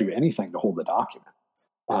won't charge you anything to hold the document.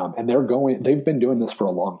 And they've been doing this for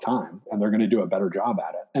a long time, and they're going to do a better job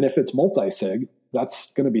at it. And if it's multi-sig,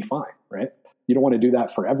 that's going to be fine, right? You don't want to do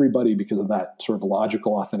that for everybody because of that sort of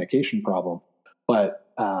logical authentication problem. But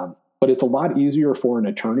it's a lot easier for an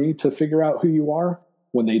attorney to figure out who you are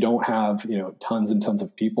when they don't have, tons and tons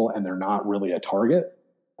of people and they're not really a target.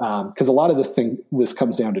 Because a lot of this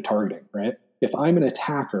comes down to targeting, right? If I'm an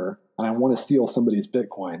attacker and I want to steal somebody's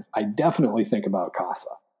Bitcoin, I definitely think about Casa.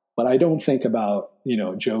 But I don't think about,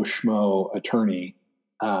 Joe Schmo attorney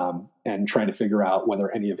and trying to figure out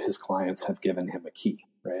whether any of his clients have given him a key,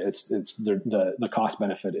 right? It's the cost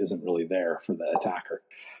benefit isn't really there for the attacker.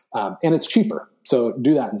 And it's cheaper. So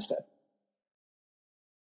do that instead.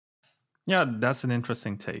 Yeah, that's an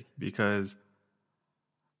interesting take, because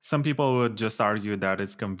some people would just argue that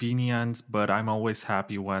it's convenient, but I'm always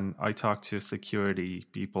happy when I talk to security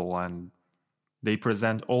people and they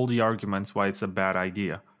present all the arguments why it's a bad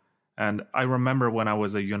idea. And I remember when I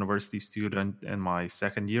was a university student in my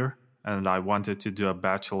second year, and I wanted to do a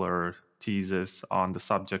bachelor thesis on the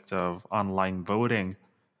subject of online voting.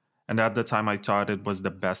 And at the time, I thought it was the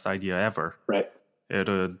best idea ever. Right. It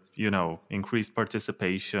would, increase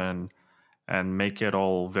participation and make it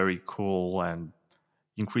all very cool and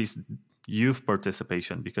increase youth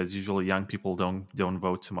participation, because usually young people don't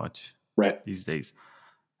vote too much these days.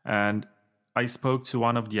 And I spoke to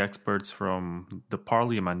one of the experts from the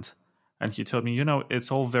parliament, and he told me,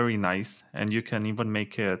 it's all very nice, and you can even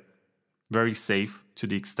make it very safe to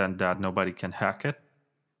the extent that nobody can hack it.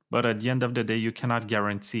 But at the end of the day, you cannot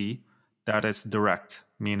guarantee that it's direct,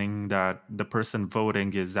 meaning that the person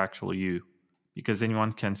voting is actually you, because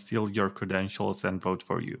anyone can steal your credentials and vote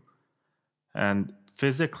for you. And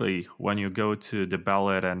physically, when you go to the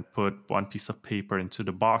ballot and put one piece of paper into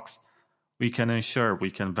the box, we can ensure, we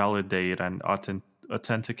can validate and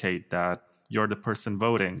authenticate that you're the person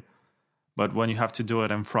voting. But when you have to do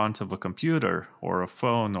it in front of a computer or a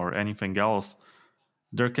phone or anything else,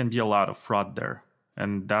 there can be a lot of fraud there.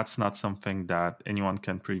 And that's not something that anyone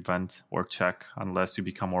can prevent or check unless you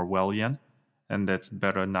become Orwellian. And that's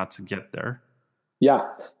better not to get there. Yeah.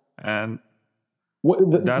 And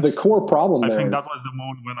the core problem I there think that was the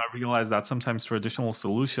moment when I realized that sometimes traditional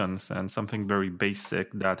solutions and something very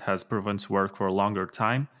basic that has proven to work for a longer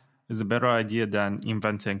time is a better idea than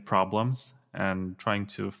inventing problems and trying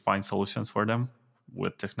to find solutions for them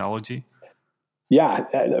with technology. Yeah,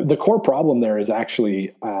 the core problem there is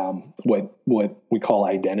actually what we call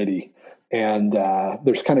identity. And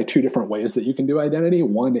there's kind of two different ways that you can do identity.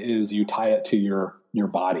 One is you tie it to your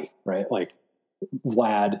body, right? Like,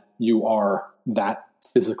 Vlad, you are that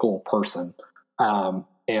physical person,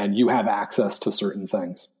 and you have access to certain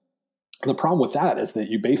things. And the problem with that is that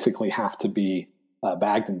you basically have to be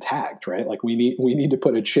bagged and tagged, right? Like, we need to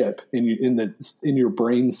put a chip in your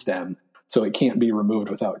brain stem so it can't be removed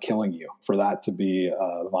without killing you for that to be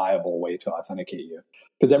a viable way to authenticate you.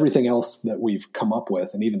 Because everything else that we've come up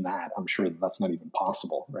with, and even that, I'm sure that's not even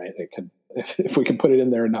possible, right? It could, if we could put it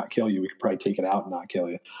in there and not kill you, we could probably take it out and not kill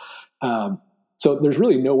you. So there's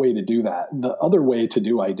really no way to do that. The other way to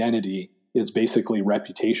do identity is basically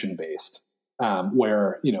reputation based,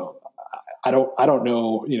 where, I don't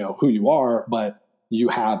know, who you are, but you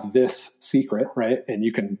have this secret, right? And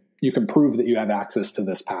you can prove that you have access to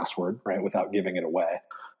this password, right, without giving it away,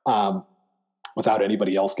 without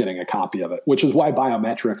anybody else getting a copy of it, which is why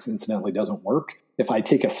biometrics, incidentally, doesn't work. If I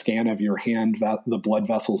take a scan of your hand, the blood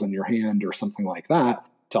vessels in your hand or something like that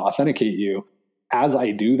to authenticate you, as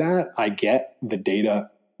I do that, I get the data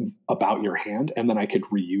about your hand, and then I could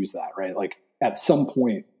reuse that, right? Like, at some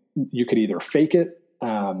point, you could either fake it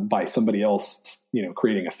by somebody else,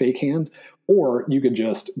 creating a fake hand, or you could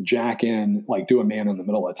just jack in, like, do a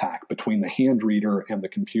man-in-the-middle attack between the hand reader and the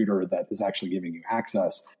computer that is actually giving you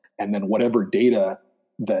access, and then whatever data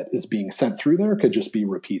that is being sent through there could just be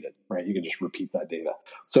repeated, right? You can just repeat that data.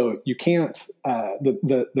 So you can't.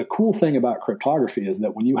 The cool thing about cryptography is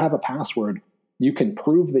that when you have a password, you can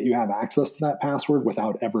prove that you have access to that password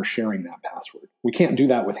without ever sharing that password. We can't do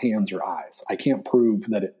that with hands or eyes. I can't prove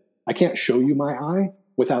that I can't show you my eye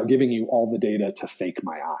without giving you all the data to fake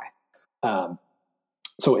my eye.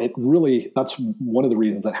 So that's one of the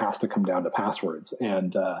reasons it has to come down to passwords.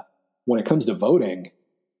 And when it comes to voting,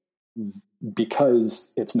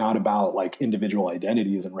 because it's not about like individual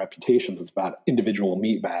identities and reputations, it's about individual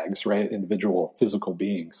meat bags, right? Individual physical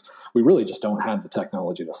beings. We really just don't have the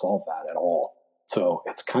technology to solve that at all. So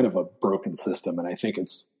it's kind of a broken system. And I think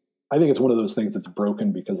it's one of those things that's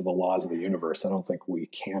broken because of the laws of the universe. I don't think we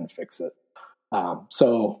can fix it.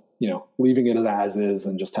 So, leaving it as is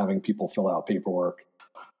and just having people fill out paperwork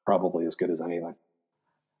probably as good as anything.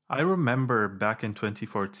 I remember back in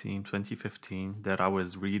 2014, 2015, that I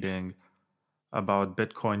was reading about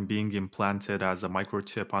Bitcoin being implanted as a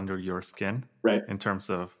microchip under your skin, right? In terms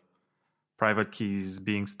of private keys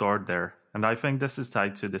being stored there. And I think this is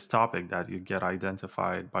tied to this topic that you get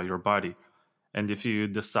identified by your body. And if you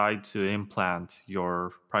decide to implant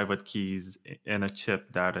your private keys in a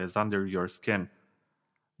chip that is under your skin,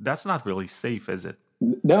 that's not really safe, is it?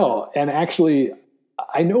 No. And actually,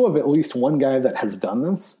 I know of at least one guy that has done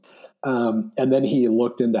this. And then he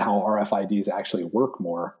looked into how RFIDs actually work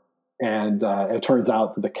more. And it turns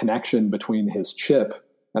out that the connection between his chip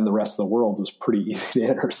and the rest of the world was pretty easy to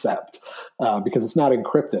intercept because it's not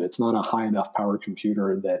encrypted. It's not a high enough power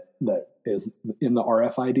computer that is in the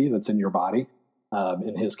RFID that's in your body.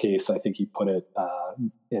 In his case, I think he put it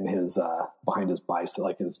in his behind his bicep,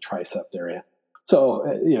 like his tricep area. So,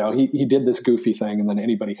 he did this goofy thing, and then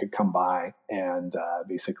anybody could come by and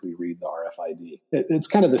basically read the RFID. It's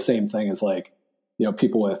kind of the same thing as like,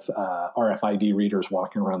 people with RFID readers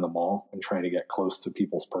walking around the mall and trying to get close to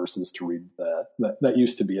people's purses to read that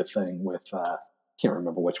used to be a thing with, can't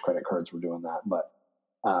remember which credit cards were doing that, but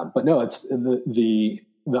no, it's the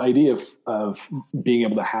idea of being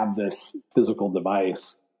able to have this physical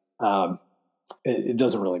device. It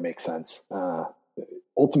doesn't really make sense.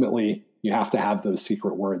 Ultimately, you have to have those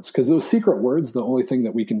secret words, because those secret words, the only thing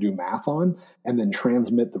that we can do math on and then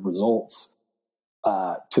transmit the results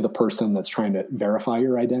to the person that's trying to verify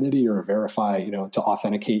your identity or verify, to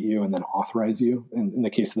authenticate you and then authorize you. In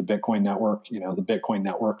the case of the Bitcoin network, the Bitcoin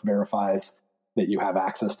network verifies that you have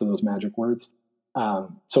access to those magic words.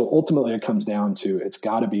 So ultimately it comes down to, it's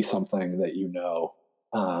got to be something that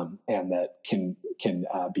and that can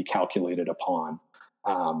be calculated upon,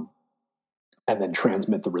 and then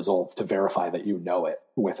transmit the results to verify that you know it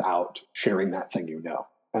without sharing that thing.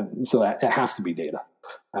 And so that it has to be data.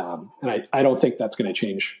 And I don't think that's going to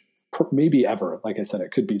change maybe ever. Like I said,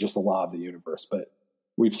 it could be just a law of the universe, but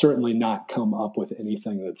we've certainly not come up with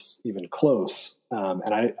anything that's even close.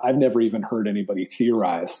 And I've never even heard anybody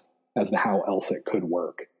theorize as to how else it could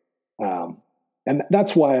work. And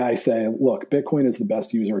that's why I say, look, Bitcoin is the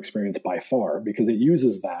best user experience by far, because it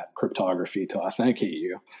uses that cryptography to authenticate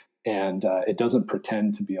you. And it doesn't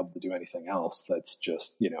pretend to be able to do anything else that's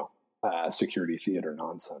just, security theater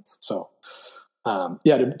nonsense. So,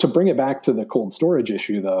 to bring it back to the cold storage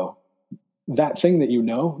issue, though, that thing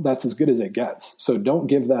that that's as good as it gets. So don't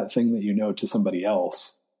give that thing that to somebody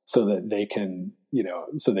else so that they can,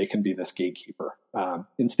 be this gatekeeper.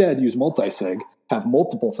 Instead, use multi-sig, have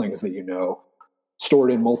multiple things that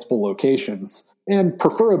stored in multiple locations, and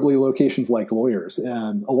preferably locations like lawyers.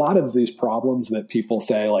 And a lot of these problems that people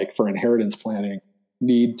say, like for inheritance planning,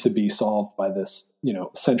 need to be solved by this,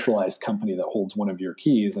 centralized company that holds one of your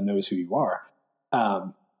keys and knows who you are.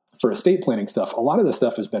 For estate planning stuff, a lot of this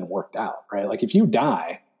stuff has been worked out, right? Like if you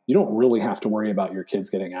die, you don't really have to worry about your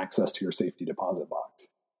kids getting access to your safety deposit box.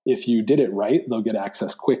 If you did it right, they'll get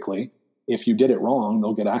access quickly. If you did it wrong,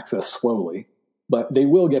 they'll get access slowly, but they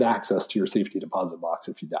will get access to your safety deposit box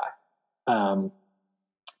if you die.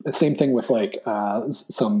 The same thing with like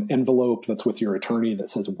some envelope that's with your attorney that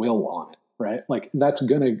says will on it, right? Like that's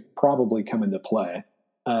going to probably come into play.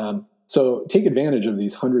 So take advantage of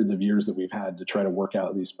these hundreds of years that we've had to try to work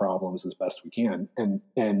out these problems as best we can.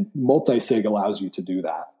 And multi-sig allows you to do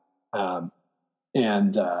that.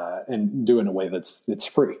 And do it in a way that's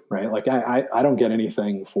free, right? Like I don't get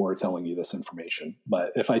anything for telling you this information,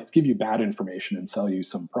 but if I give you bad information and sell you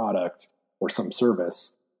some product or some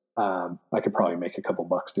service, I could probably make a couple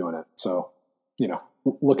bucks doing it. So,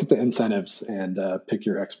 look at the incentives and pick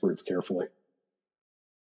your experts carefully.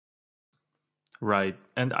 Right.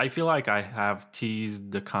 And I feel like I have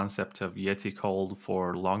teased the concept of Yeti Cold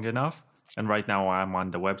for long enough. And right now I'm on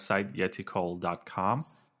the website yeticold.com.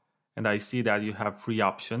 And I see that you have 3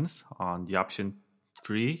 options. On the option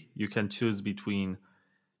 3, you can choose between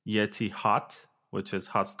Yeti Hot, which is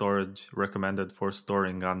hot storage recommended for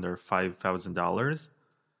storing under $5,000.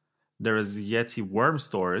 There is Yeti Worm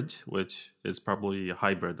Storage, which is probably a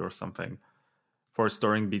hybrid or something, for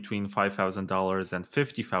storing between $5,000 and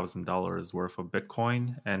 $50,000 worth of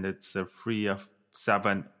Bitcoin. And it's a free of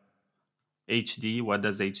 7 HD. What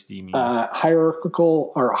does HD mean?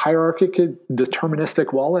 Hierarchical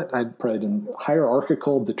deterministic wallet. I probably didn't.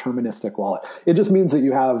 Hierarchical deterministic wallet. It just means that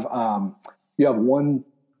you have one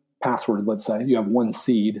password. Let's say you have one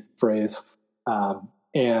seed phrase,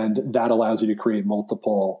 and that allows you to create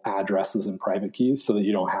multiple addresses and private keys, so that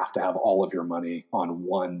you don't have to have all of your money on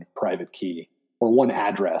one private key or one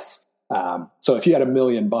address. So if you had $1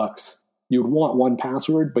 million, you would want one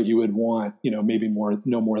password, but you would want, maybe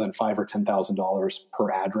no more than $5,000 or $10,000 per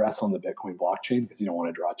address on the Bitcoin blockchain, because you don't want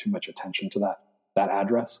to draw too much attention to that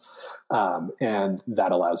address. And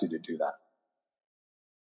that allows you to do that.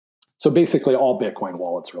 So basically all Bitcoin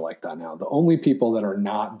wallets are like that now. The only people that are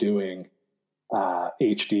not doing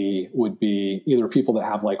HD would be either people that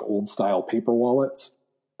have like old style paper wallets,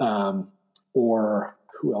 or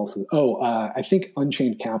who else is? I think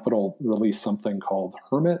Unchained Capital released something called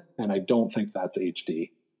Hermit, and I don't think that's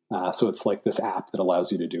HD. So it's like this app that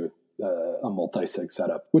allows you to do a multi-sig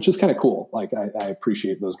setup, which is kind of cool. Like I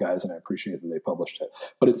appreciate those guys, and I appreciate that they published it,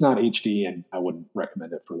 but it's not HD, and I wouldn't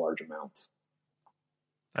recommend it for large amounts.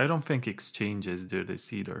 I don't think exchanges do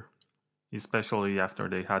this either, especially after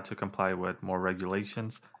they had to comply with more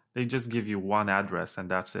regulations. They just give you one address and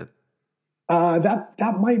that's it.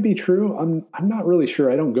 That might be true. I'm not really sure.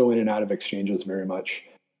 I don't go in and out of exchanges very much.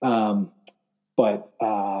 But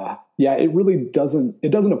it really doesn't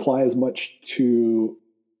apply as much to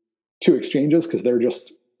exchanges, because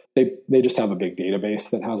they just have a big database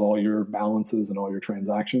that has all your balances and all your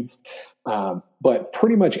transactions. But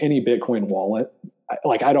pretty much any Bitcoin wallet,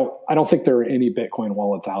 like I don't think there are any Bitcoin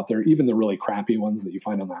wallets out there, even the really crappy ones that you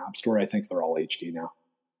find on the App Store. I think they're all HD now.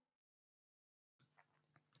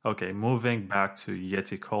 Okay, moving back to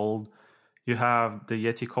Yeti Cold, you have the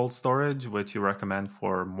Yeti Cold Storage, which you recommend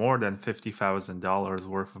for more than $50,000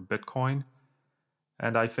 worth of Bitcoin.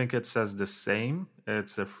 And I think it says the same.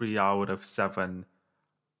 It's a 3 out of 7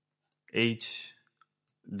 H.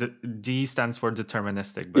 D stands for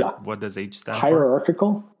deterministic, but What does H stand for?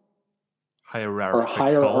 Hierarchical. Or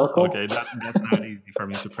hierarchical. Okay, that's not easy for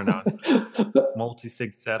me to pronounce.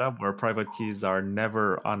 Multi-sig setup where private keys are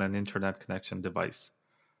never on an internet connection device.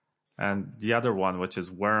 And the other one, which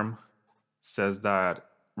is Worm, says that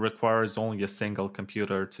requires only a single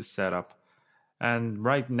computer to set up. And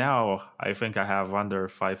right now, I think I have under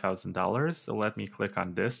 $5,000. So let me click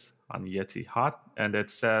on this on Yeti Hot. And it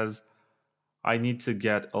says I need to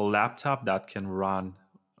get a laptop that can run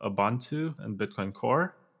Ubuntu and Bitcoin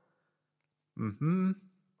Core.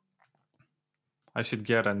 I should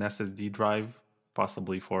get an SSD drive,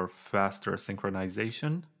 possibly for faster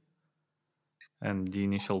synchronization. And the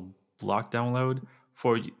initial block download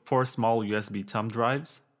for 4 small USB thumb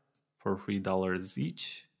drives for $3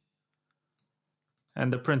 each.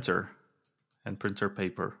 And the printer and printer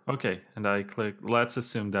paper. Okay, and I click, let's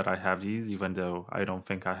assume that I have these, even though I don't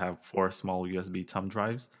think I have 4 small USB thumb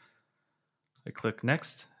drives. I click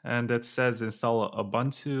next, and it says install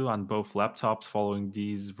Ubuntu on both laptops following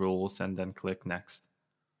these rules, and then click next.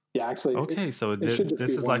 Yeah, actually. Okay, so this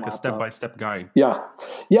is like a step-by-step guide. Yeah,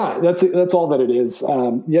 that's all that it is.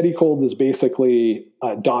 Yeti Cold is basically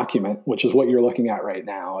a document, which is what you're looking at right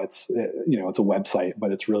now. It's it's a website,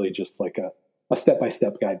 but it's really just like a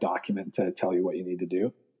step-by-step guide document to tell you what you need to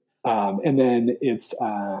do. And then it's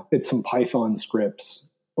some Python scripts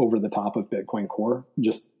over the top of Bitcoin Core,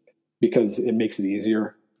 just because it makes it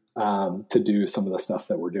easier to do some of the stuff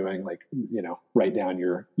that we're doing, like, write down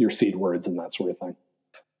your seed words and that sort of thing.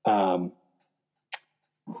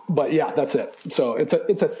 But yeah, that's it. So it's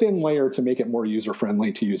a thin layer to make it more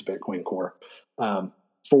user-friendly to use Bitcoin Core.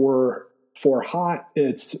 For Hot,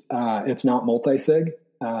 it's not multi-sig.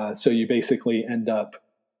 So you basically end up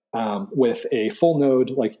with a full node.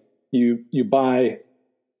 Like you buy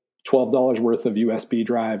 $12 worth of USB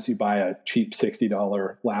drives, you buy a cheap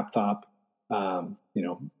 $60 laptop,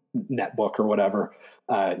 netbook or whatever.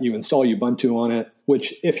 You install Ubuntu on it,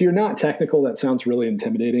 which if you're not technical, that sounds really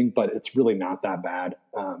intimidating, but it's really not that bad.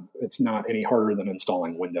 It's not any harder than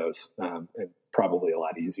installing Windows, and probably a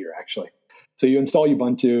lot easier actually. So you install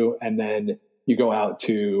Ubuntu, and then you go out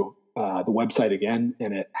to the website again,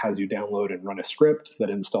 and it has you download and run a script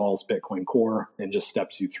that installs Bitcoin Core and just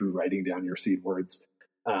steps you through writing down your seed words.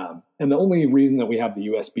 And the only reason that we have the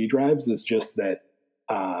USB drives is just that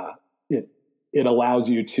it allows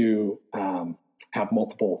you to have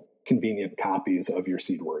multiple convenient copies of your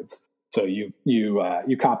seed words. So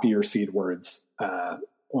you copy your seed words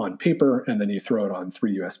on paper, and then you throw it on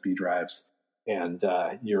 3 USB drives. And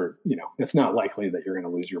it's not likely that you're going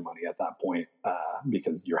to lose your money at that point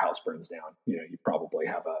because your house burns down. You probably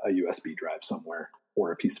have a USB drive somewhere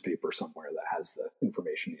or a piece of paper somewhere that has the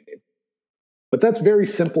information you need. But that's very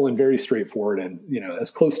simple and very straightforward, and as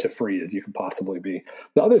close to free as you can possibly be.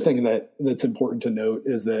 The other thing that's important to note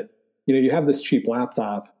is that you have this cheap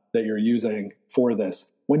laptop that you're using for this.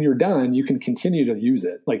 When you're done, you can continue to use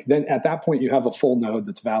it. Like then at that point, you have a full node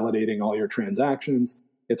that's validating all your transactions.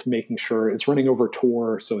 It's making sure it's running over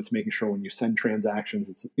Tor, so it's making sure when you send transactions,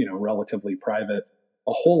 it's relatively private,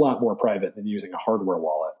 a whole lot more private than using a hardware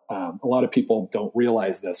wallet. A lot of people don't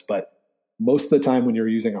realize this, but most of the time when you're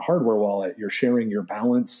using a hardware wallet, you're sharing your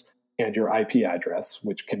balance and your IP address,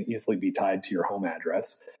 which can easily be tied to your home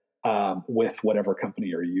address, with whatever company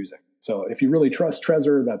you're using. So if you really trust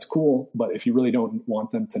Trezor, that's cool. But if you really don't want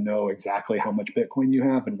them to know exactly how much Bitcoin you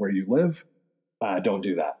have and where you live, don't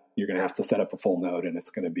do that. You're going to have to set up a full node, and it's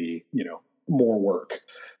going to be, more work.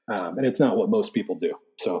 And it's not what most people do.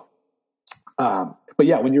 So, but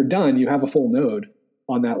yeah, when you're done, you have a full node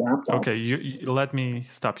on that laptop. Okay, you let me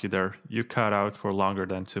stop you there. You cut out for longer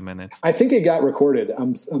than 2 minutes. I think it got recorded.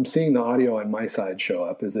 I'm seeing the audio on my side show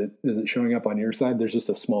up. Is it showing up on your side? There's just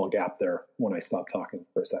a small gap there when I stop talking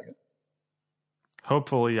for a second.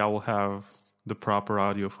 Hopefully I will have the proper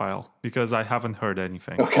audio file because I haven't heard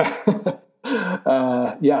anything. Okay.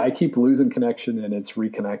 Yeah, I keep losing connection and it's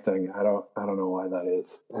reconnecting. I don't know why that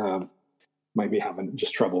is. Might be having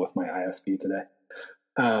just trouble with my ISP today.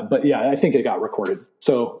 But yeah, I think it got recorded.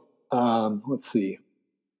 So let's see.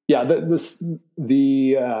 Yeah,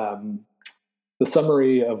 the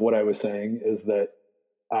summary of what I was saying is that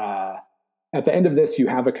at the end of this, you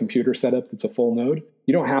have a computer setup that's a full node.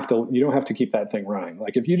 You don't have to keep that thing running.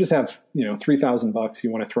 Like if you just have $3,000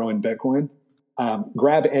 you want to throw in Bitcoin,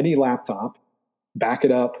 grab any laptop, back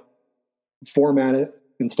it up, format it,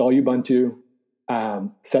 install Ubuntu,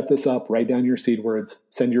 set this up, write down your seed words,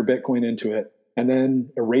 send your Bitcoin into it, and then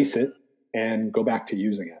erase it and go back to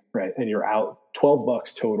using it, right? And you're out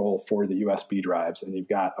 $12 total for the USB drives, and you've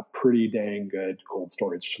got a pretty dang good cold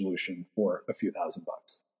storage solution for a few $1,000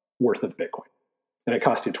 worth of Bitcoin. And it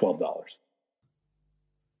cost you $12.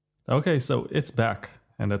 Okay, so it's back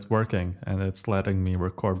and it's working and it's letting me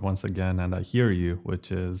record once again, and I hear you,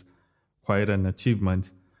 which is quite an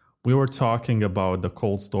achievement. We were talking about the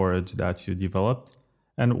cold storage that you developed,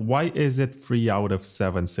 and why is it 3 out of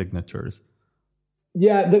 7 signatures?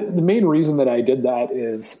 Yeah, the main reason that I did that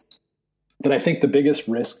is that I think the biggest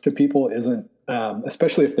risk to people isn't,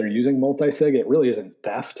 especially if they're using multi-sig, it really isn't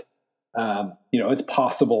theft. It's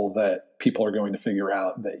possible that people are going to figure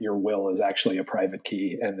out that your will is actually a private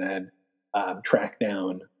key and then track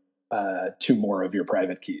down two more of your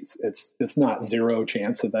private keys. It's not zero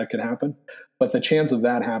chance that could happen, but the chance of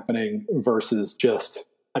that happening versus just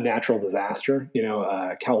a natural disaster,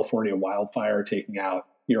 California wildfire taking out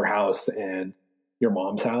your house and your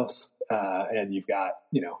mom's house, and you've got,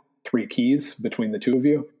 3 keys between the two of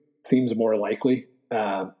you, seems more likely.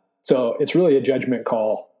 So it's really a judgment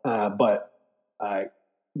call, but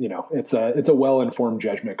it's a well-informed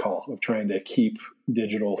judgment call of trying to keep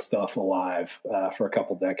digital stuff alive for a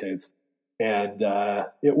couple decades. And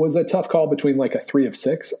it was a tough call between like a 3 of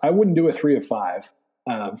 6. I wouldn't do a 3 of 5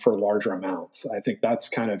 for larger amounts. I think that's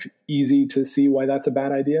kind of easy to see why that's a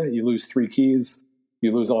bad idea. You lose 3 keys,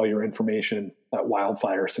 you lose all your information. That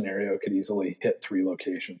wildfire scenario could easily hit 3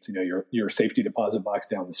 locations. Your safety deposit box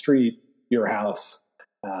down the street, your house,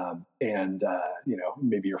 and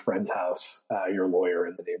maybe your friend's house, your lawyer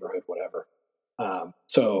in the neighborhood, whatever.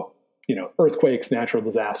 So earthquakes, natural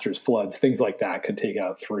disasters, floods, things like that could take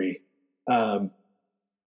out 3.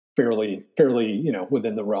 Fairly,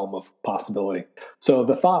 within the realm of possibility. So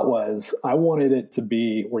the thought was, I wanted it to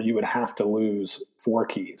be where you would have to lose 4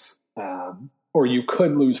 keys, or you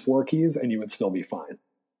could lose 4 keys and you would still be fine.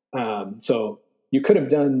 So you could have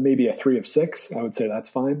done maybe a 3 of 6. I would say that's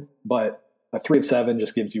fine, but a 3 of 7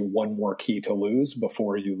 just gives you 1 more key to lose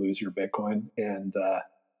before you lose your Bitcoin. And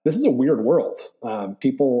this is a weird world.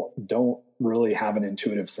 People don't really have an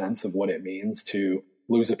intuitive sense of what it means to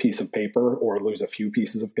lose a piece of paper or lose a few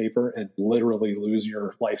pieces of paper and literally lose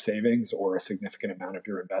your life savings or a significant amount of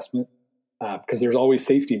your investment, because there's always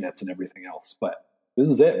safety nets and everything else. But this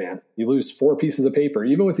is it, man. You lose 4 pieces of paper.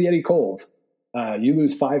 Even with the Eddie Colds, you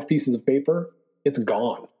lose 5 pieces of paper, it's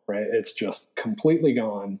gone, right? It's just completely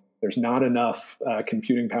gone. There's not enough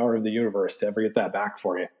computing power in the universe to ever get that back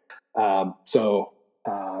for you. So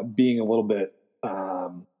being a little bit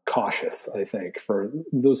cautious, I think, for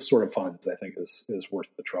those sort of funds, I think is worth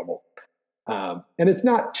the trouble. And it's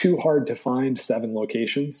not too hard to find 7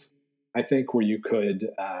 locations, I think, where you could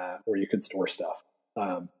store stuff.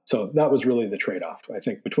 So that was really the trade-off, I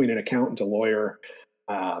think, between an accountant, a lawyer,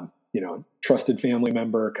 trusted family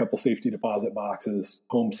member, a couple safety deposit boxes,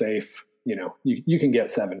 home safe. You can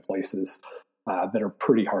get 7 places that are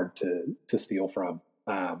pretty hard to steal from.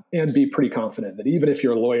 And be pretty confident that even if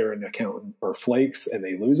your lawyer and accountant are flakes and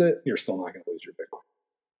they lose it, you're still not going to lose your Bitcoin.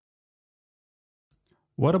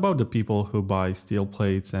 What about the people who buy steel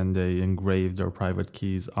plates and they engrave their private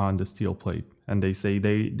keys on the steel plate and they say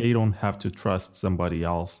they don't have to trust somebody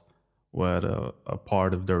else with a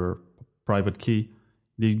part of their private key?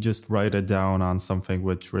 They just write it down on something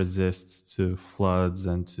which resists to floods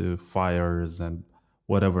and to fires and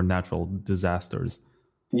whatever natural disasters.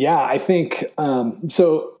 Yeah, I think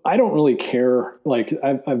so. I don't really care. Like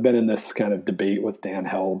I've been in this kind of debate with Dan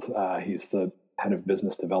Held. He's the head of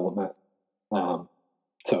business development.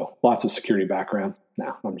 So lots of security background.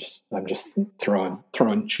 No, I'm just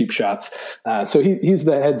throwing cheap shots. So he's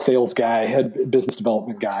the head sales guy, head business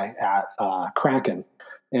development guy at Kraken,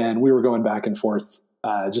 and we were going back and forth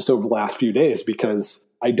just over the last few days because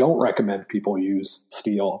I don't recommend people use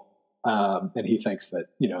steel. And he thinks that,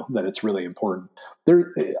 that it's really important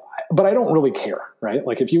but I don't really care, right?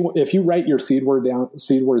 Like if you write your seed words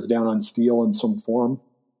down on steel in some form,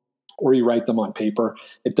 or you write them on paper,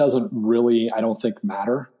 it doesn't really, I don't think,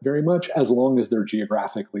 matter very much as long as they're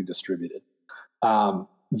geographically distributed.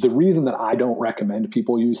 The reason that I don't recommend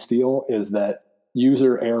people use steel is that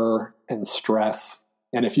user error and stress.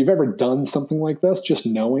 And if you've ever done something like this, just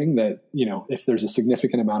knowing that, if there's a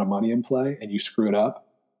significant amount of money in play and you screw it up,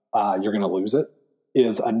 you're going to lose it,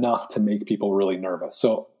 is enough to make people really nervous.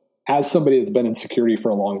 So as somebody that's been in security for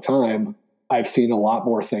a long time, I've seen a lot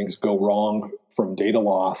more things go wrong from data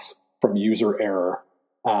loss, from user error.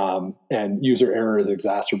 And user error is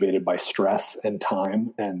exacerbated by stress and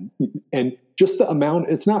time and just the amount.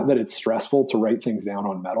 It's not that it's stressful to write things down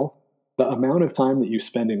on metal. The amount of time that you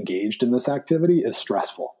spend engaged in this activity is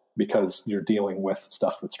stressful because you're dealing with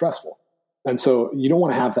stuff that's stressful. And so you don't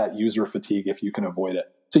want to have that user fatigue if you can avoid it.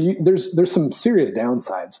 So there's some serious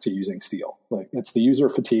downsides to using steel. Like it's the user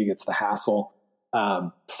fatigue, it's the hassle.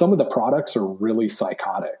 Some of the products are really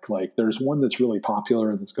psychotic. Like there's one that's really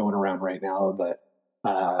popular that's going around right now that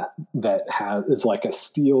is like a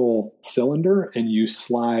steel cylinder, and you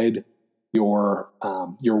slide your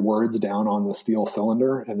words down on the steel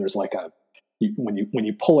cylinder, and there's like when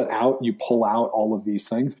you pull it out, you pull out all of these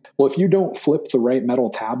things. Well, if you don't flip the right metal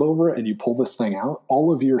tab over and you pull this thing out,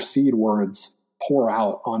 all of your seed words pour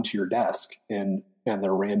out onto your desk and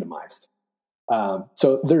they're randomized.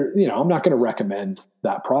 So there, I'm not going to recommend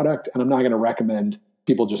that product, and I'm not going to recommend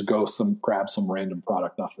people just go grab some random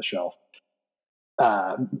product off the shelf.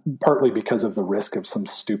 Partly because of the risk of some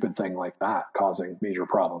stupid thing like that causing major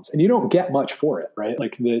problems. And you don't get much for it, right?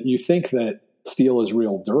 Like you think that steel is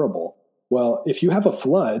real durable. Well, if you have a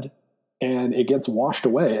flood and it gets washed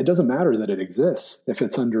away, it doesn't matter that it exists if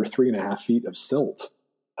it's under 3.5 feet of silt,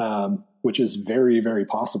 which is very, very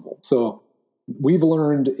possible. So we've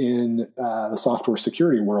learned in the software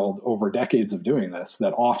security world over decades of doing this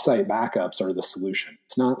that offsite backups are the solution.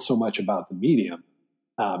 It's not so much about the medium.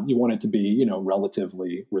 You want it to be,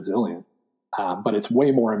 relatively resilient, but it's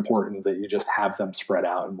way more important that you just have them spread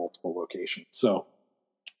out in multiple locations. So,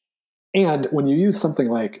 and when you use something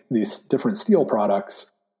like these different steel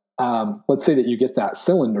products, let's say that you get that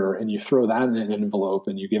cylinder and you throw that in an envelope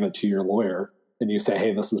and you give it to your lawyer and you say,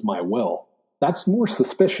 hey, this is my will. That's more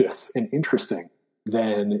suspicious and interesting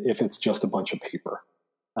than if it's just a bunch of paper.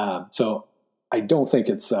 So I don't think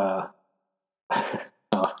it's, oh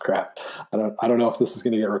crap! I don't know if this is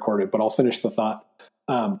going to get recorded, but I'll finish the thought.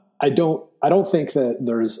 I don't think that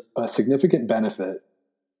there's a significant benefit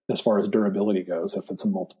as far as durability goes if it's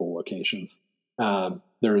in multiple locations.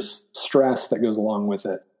 There's stress that goes along with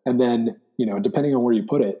it, and then depending on where you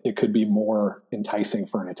put it, it could be more enticing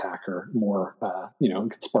for an attacker. More,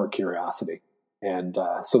 it could spark curiosity, and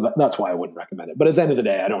so that's why I wouldn't recommend it. But at the end of the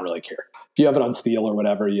day, I don't really care if you have it on steel or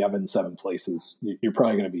whatever. You have it in 7 places, you're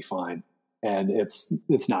probably going to be fine. And it's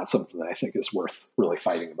not something that I think is worth really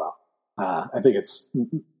fighting about. I think it's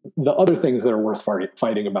the other things that are worth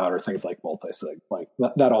fighting about are things like multi-sig, like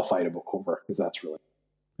that I'll fight over because that's really.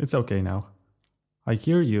 It's okay now. I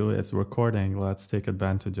hear you. It's recording. Let's take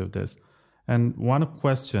advantage of this. And one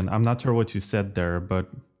question, I'm not sure what you said there, but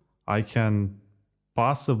I can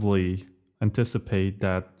possibly anticipate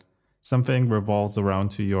that something revolves around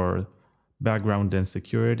to your background in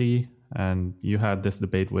security. And you had this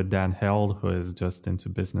debate with Dan Held, who is just into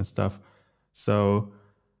business stuff. So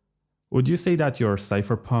would you say that you're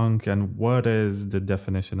cypherpunk, and what is the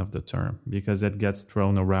definition of the term? Because it gets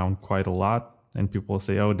thrown around quite a lot, and people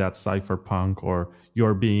say, oh, that's cypherpunk, or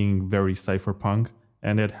you're being very cypherpunk.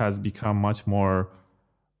 And it has become much more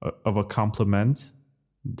of a compliment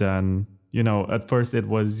than, at first it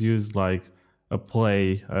was used like a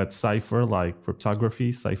play at cipher, like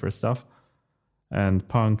cryptography, cipher stuff. And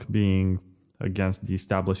punk being against the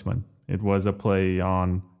establishment. It was a play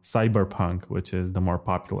on cyberpunk, which is the more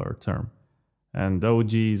popular term. And the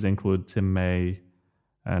OGs include Tim May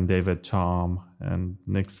and David Chaum and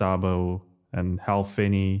Nick Szabo and Hal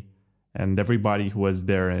Finney and everybody who was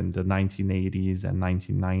there in the 1980s and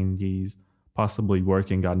 1990s, possibly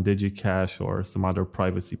working on DigiCash or some other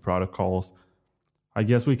privacy protocols. I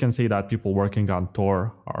guess we can say that people working on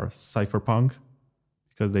Tor are cypherpunk,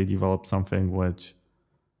 because they developed something which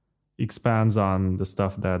expands on the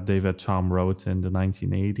stuff that David Chaum wrote in the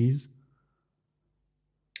 1980s.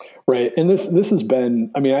 Right. And this has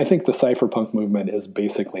been, I think the cypherpunk movement is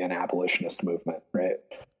basically an abolitionist movement, right?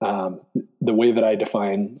 The way that I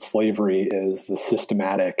define slavery is the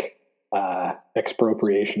systematic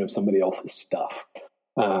expropriation of somebody else's stuff.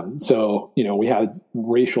 So, we had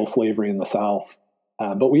racial slavery in the South,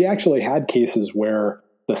 but we actually had cases where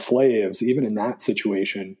the slaves, even in that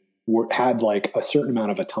situation, had like a certain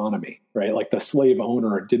amount of autonomy, right? Like the slave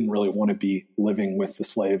owner didn't really want to be living with the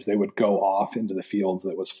slaves. They would go off into the fields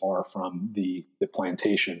that was far from the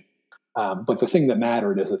plantation. But the thing that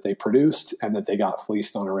mattered is that they produced and that they got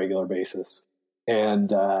fleeced on a regular basis.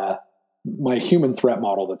 And my human threat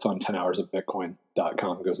model that's on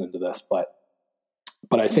 10hoursofbitcoin.com goes into this. But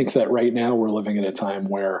I think that right now we're living at a time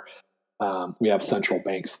where we have central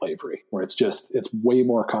bank slavery, where it's way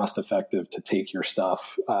more cost effective to take your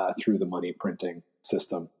stuff through the money printing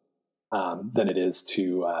system than it is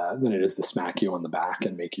to smack you on the back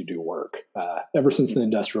and make you do work. Ever since the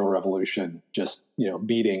Industrial Revolution,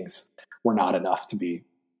 beatings were not enough to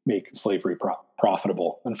make slavery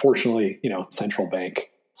profitable. Unfortunately, central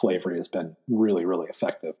bank slavery has been really, really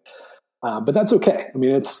effective. But that's okay.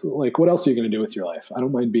 It's like, what else are you going to do with your life? I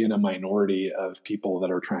don't mind being a minority of people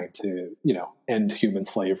that are trying to, end human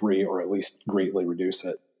slavery or at least greatly reduce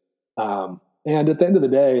it. And at the end of the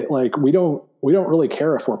day, like we don't really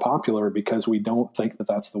care if we're popular because we don't think that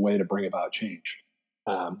that's the way to bring about change.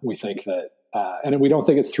 We think that, and we don't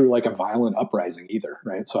think it's through like a violent uprising either,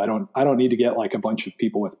 right? So I don't need to get like a bunch of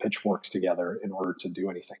people with pitchforks together in order to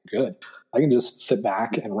do anything good. I can just sit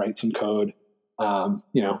back and write some code. I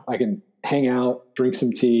can hang out, drink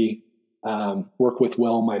some tea, work with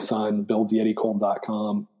Will, my son, build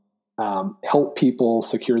YetiCold.com, help people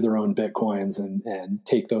secure their own Bitcoins and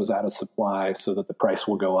take those out of supply so that the price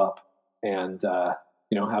will go up and,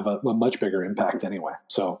 have a much bigger impact anyway.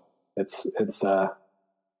 So it's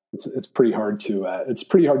pretty hard to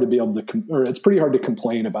be able to, it's pretty hard to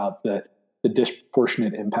complain about the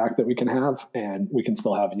disproportionate impact that we can have, and we can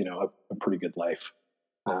still have, a pretty good life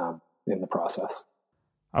in the process.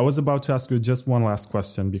 I was about to ask you just one last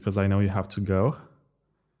question because I know you have to go.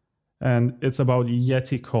 And it's about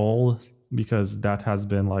Yeti Coal, because that has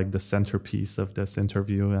been like the centerpiece of this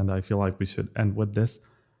interview. And I feel like we should end with this.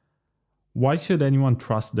 Why should anyone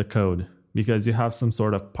trust the code? Because you have some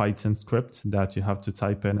sort of Python script that you have to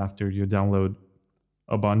type in after you download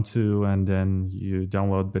Ubuntu and then you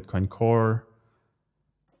download Bitcoin Core.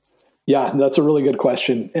 Yeah, that's a really good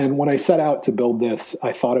question. And when I set out to build this,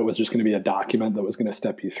 I thought it was just going to be a document that was going to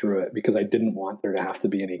step you through it, because I didn't want there to have to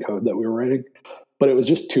be any code that we were writing. But it was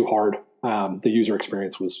just too hard. The user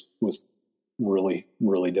experience was really,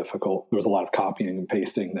 really difficult. There was a lot of copying and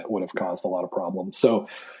pasting that would have caused a lot of problems. So,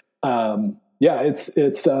 it's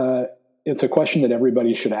a question that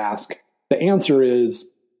everybody should ask. The answer is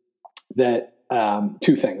that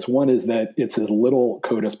two things. One is that it's as little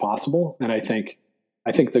code as possible, and I think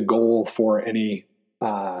the goal for any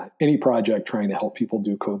project trying to help people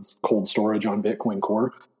do cold storage on Bitcoin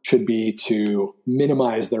Core should be to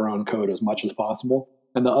minimize their own code as much as possible.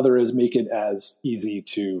 And the other is make it as easy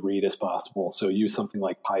to read as possible. So use something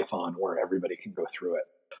like Python where everybody can go through it.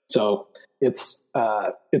 So it's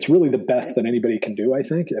really the best that anybody can do, I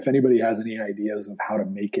think. If anybody has any ideas of how to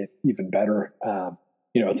make it even better,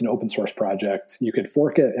 it's an open source project. You could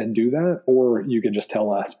fork it and do that, or you could just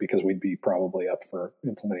tell us, because we'd be probably up for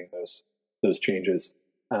implementing those changes.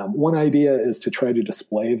 One idea is to try to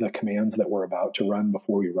display the commands that we're about to run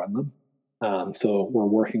before we run them. So we're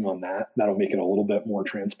working on that. That'll make it a little bit more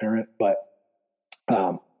transparent. But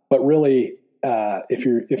really, if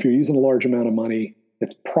you're using a large amount of money,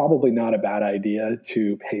 it's probably not a bad idea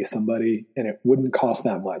to pay somebody, and it wouldn't cost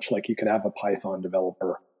that much. Like, you could have a Python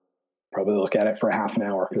developer probably look at it for half an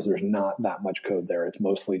hour, because there's not that much code there. It's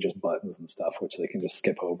mostly just buttons and stuff, which they can just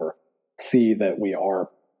skip over. See that we are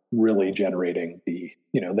really generating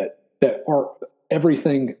that our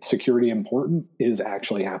everything security important is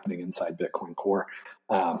actually happening inside Bitcoin Core.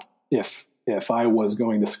 If I was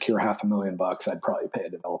going to secure $500,000, I'd probably pay a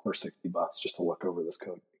developer $60 just to look over this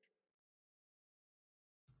code.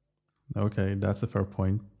 Okay, that's a fair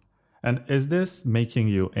point. And is this making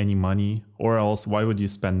you any money, or else why would you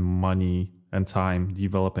spend money and time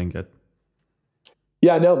developing it?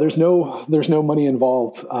 Yeah, no, there's no money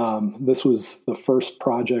involved. This was the first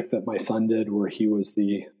project that my son did where he was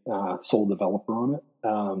the sole developer on it.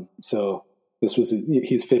 So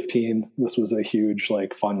he's 15. This was a huge,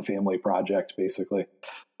 fun family project, basically.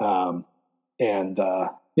 I don't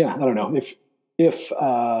know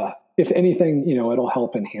if anything, it'll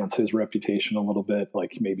help enhance his reputation a little bit.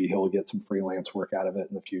 Like, maybe he'll get some freelance work out of it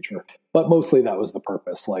in the future. But mostly that was the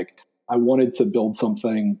purpose. I wanted to build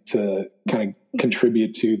something to kind of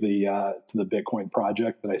contribute to the Bitcoin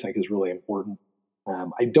project that I think is really important.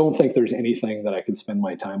 I don't think there's anything that I could spend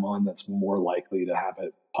my time on that's more likely to have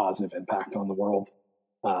a positive impact on the world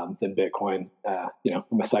than Bitcoin. I'm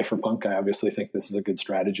a cypherpunk. I obviously think this is a good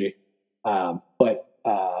strategy. But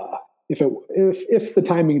if the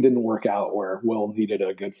timing didn't work out where Will needed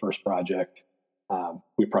a good first project,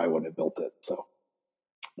 we probably wouldn't have built it. So,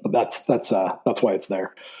 but that's why it's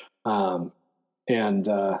there.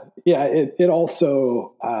 It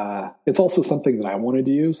also it's also something that I wanted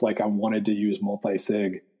to use. I wanted to use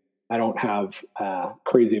multi-sig. I don't have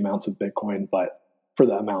crazy amounts of Bitcoin, but for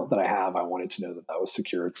the amount that I have, I wanted to know that was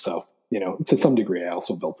secured. So, to some degree, I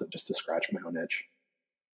also built it just to scratch my own itch.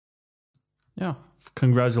 Yeah.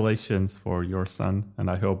 Congratulations for your son. And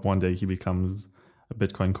I hope one day he becomes a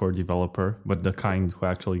Bitcoin Core developer, but the kind who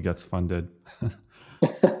actually gets funded.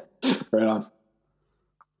 Right on.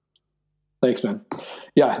 Thanks, man.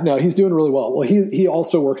 Yeah, no, he's doing really well. Well, he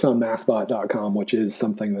also works on mathbot.com, which is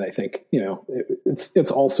something that I think,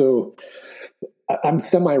 it's also, I'm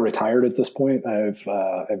semi-retired at this point. I've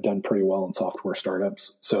done pretty well in software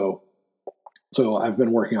startups. So I've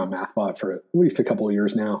been working on Mathbot for at least a couple of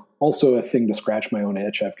years now. Also a thing to scratch my own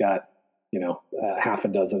itch. I've got, half a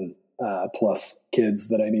dozen plus kids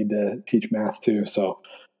that I need to teach math to. So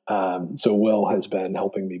Will has been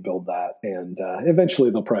helping me build that, and eventually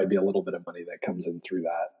there'll probably be a little bit of money that comes in through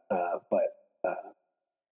that.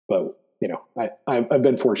 But I've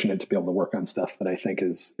been fortunate to be able to work on stuff that I think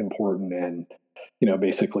is important and,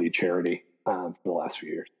 basically charity for the last few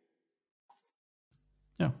years.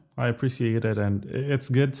 Yeah, I appreciate it. And it's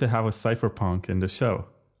good to have a cypherpunk in the show.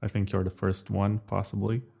 I think you're the first one,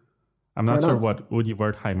 possibly. I'm not sure what Udi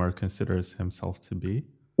Wertheimer considers himself to be.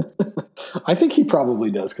 I think he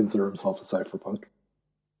probably does consider himself a cypherpunk.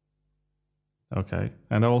 Okay.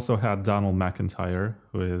 And I also had Donald McIntyre,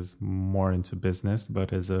 who is more into business,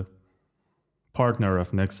 but is a partner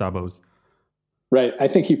of Nick Szabo's. Right. I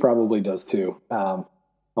think he probably does too.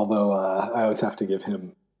 Although I always have to give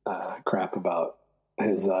him crap about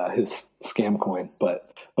his scam coin. But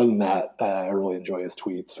other than that, I really enjoy his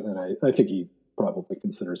tweets. And I think he probably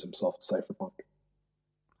considers himself a cypherpunk.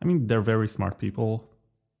 I mean, they're very smart people.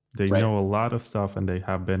 They know a lot of stuff, and they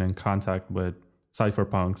have been in contact with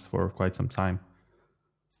cypherpunks for quite some time.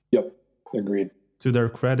 Yep, agreed. To their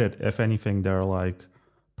credit, if anything, they're like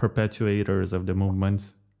perpetuators of the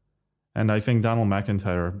movement. And I think Donald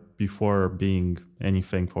McIntyre, before being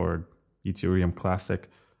anything for Ethereum Classic,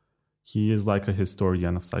 he is like a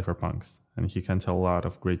historian of cypherpunks, and he can tell a lot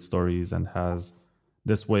of great stories and has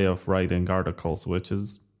this way of writing articles, which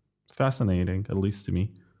is fascinating, at least to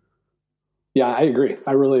me. Yeah, I agree.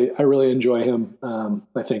 I really enjoy him.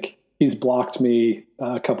 I think he's blocked me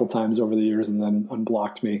a couple times over the years and then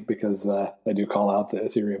unblocked me because I do call out the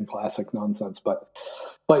Ethereum Classic nonsense. But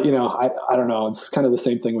you know, I don't know. It's kind of the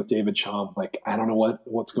same thing with David Chaum. Like, I don't know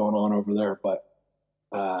what's going on over there, but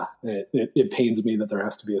it pains me that there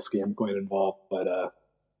has to be a scam coin involved. But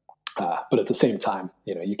at the same time,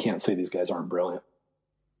 you know, you can't say these guys aren't brilliant.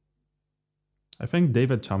 I think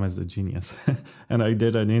David Chaum is a genius. And I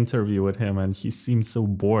did an interview with him, and he seemed so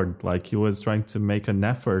bored. Like he was trying to make an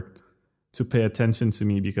effort to pay attention to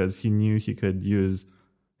me because he knew he could use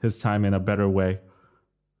his time in a better way.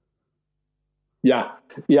 Yeah.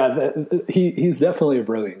 He's definitely a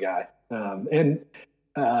brilliant guy. And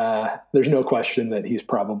there's no question that he's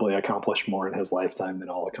probably accomplished more in his lifetime than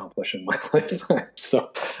I'll accomplish in my lifetime.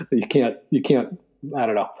 So you can't, I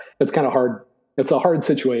don't know. It's kind of hard. It's a hard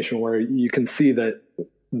situation where you can see that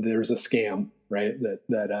there's a scam, right? That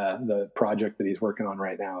the project that he's working on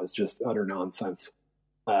right now is just utter nonsense.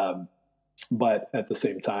 But at the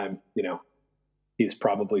same time, you know, he's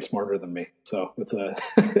probably smarter than me. So it's a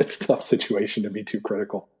tough situation to be too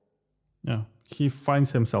critical. Yeah. He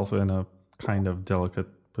finds himself in a kind of delicate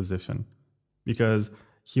position because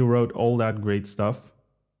he wrote all that great stuff.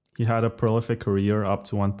 He had a prolific career up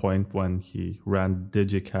to one point when he ran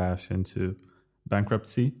DigiCash into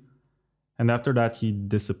bankruptcy. And after that, he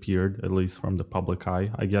disappeared, at least from the public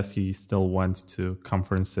eye. I guess he still went to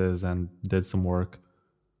conferences and did some work.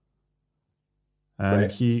 And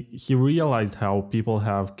right. he realized how people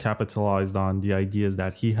have capitalized on the ideas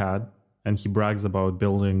that he had. And he brags about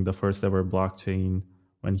building the first ever blockchain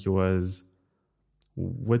when he was...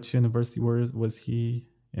 Which university was he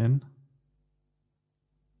in?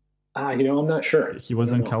 You know, I'm not sure. He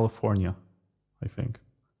was in California, I think.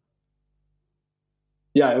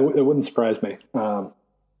 Yeah, it wouldn't surprise me.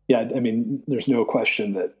 Yeah, I mean, there's no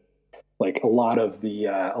question that like a lot of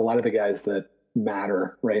the guys that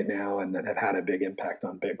matter right now and that have had a big impact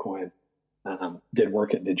on Bitcoin did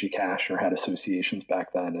work at DigiCash or had associations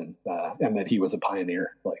back then, and that he was a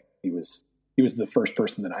pioneer. Like he was the first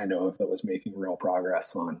person that I know of that was making real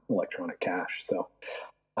progress on electronic cash. So,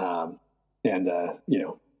 you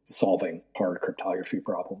know, solving hard cryptography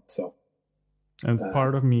problems. So. And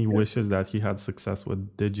part of me wishes that he had success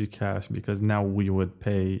with DigiCash because now we would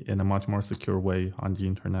pay in a much more secure way on the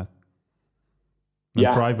internet. And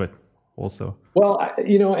private also. Well,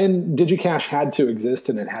 you know, and DigiCash had to exist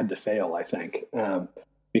and it had to fail, I think,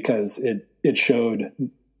 because it showed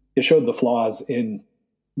the flaws in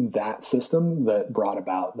that system that brought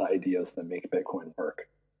about the ideas that make Bitcoin work.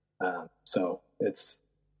 So it's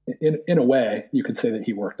in a way you could say that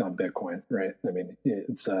he worked on Bitcoin, right? I mean,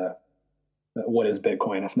 it's what is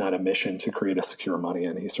Bitcoin if not a mission to create a secure money?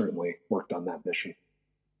 And he certainly worked on that mission.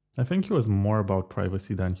 I think he was more about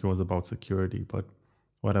privacy than he was about security, but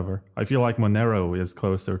whatever. I feel like Monero is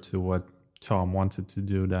closer to what Chaum wanted to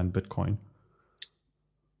do than Bitcoin.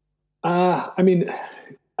 I mean,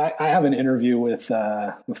 I have an interview with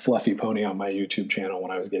Fluffy Pony on my YouTube channel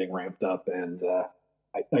when I was getting ramped up, and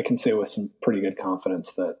I can say with some pretty good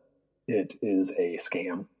confidence that it is a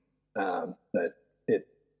scam, that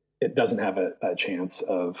it doesn't have a chance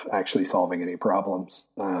of actually solving any problems,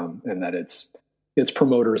 and that its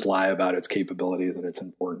promoters lie about its capabilities and its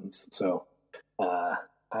importance. So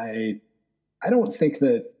I don't think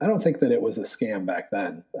that it was a scam back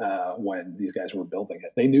then when these guys were building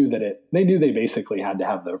it. They knew they basically had to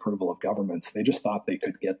have the approval of governments. They just thought they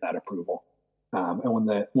could get that approval.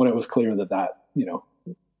 And when it was clear that you know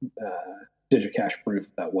DigiCash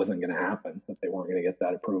proved that wasn't going to happen, that they weren't going to get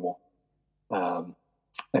that approval.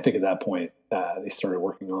 I think at that point they started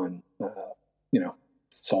working on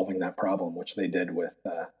solving that problem, which they did with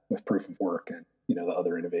proof of work and the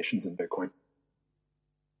other innovations in Bitcoin.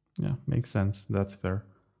 Yeah, makes sense. That's fair.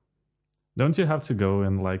 Don't you have to go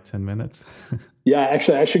in like 10 minutes? Yeah,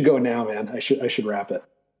 actually, I should go now, man. I should wrap it.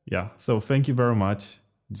 Yeah. So thank you very much,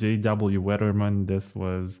 J.W. Wetterman. This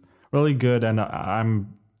was really good, and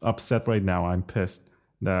I'm upset right now. I'm pissed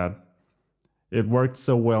that it worked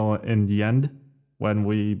so well in the end when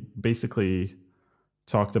we basically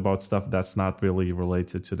talked about stuff that's not really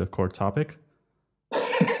related to the core topic.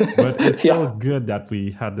 But it's so good that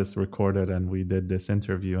we had this recorded and we did this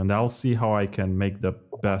interview, and I'll see how I can make the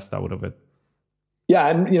best out of it. Yeah,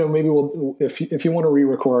 and maybe we'll if you want to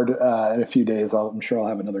re-record in a few days, I'm sure I'll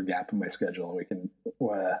have another gap in my schedule, and we can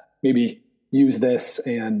maybe use this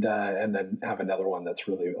and then have another one that's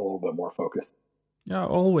really a little bit more focused. Yeah,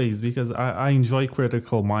 always, because I enjoy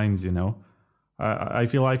critical minds. I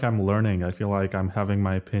feel like I'm learning. I feel like I'm having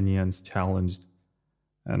my opinions challenged,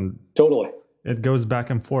 and totally. It goes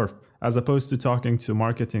back and forth, as opposed to talking to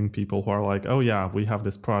marketing people who are like, oh yeah, we have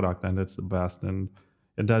this product and it's the best and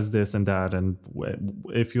it does this and that. And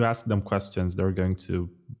if you ask them questions, they're going to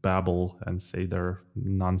babble and say they're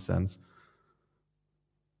nonsense.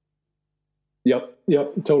 Yep.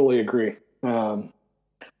 Totally agree. I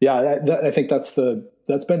think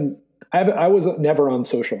I was never on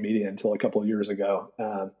social media until a couple of years ago.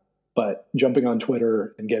 But jumping on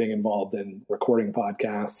Twitter and getting involved in recording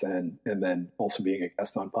podcasts and then also being a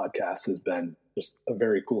guest on podcasts has been just a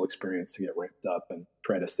very cool experience to get ramped up and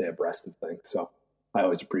try to stay abreast of things. So I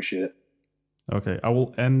always appreciate it. Okay, I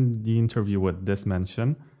will end the interview with this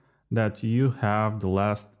mention that you have the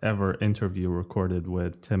last ever interview recorded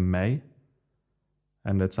with Tim May,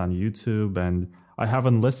 and it's on YouTube. And I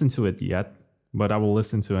haven't listened to it yet, but I will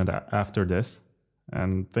listen to it after this.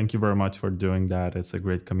 And thank you very much for doing that. It's a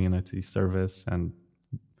great community service. And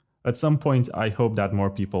at some point, I hope that more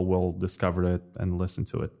people will discover it and listen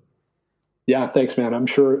to it. Yeah, thanks, man. I'm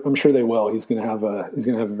sure they will. He's going to have a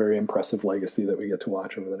very impressive legacy that we get to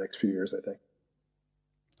watch over the next few years, I think.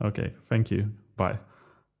 Okay, thank you. Bye.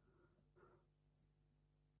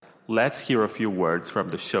 Let's hear a few words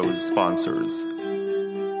from the show's sponsors.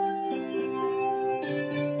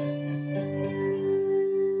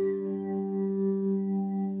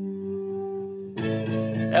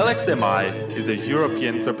 LXMI is a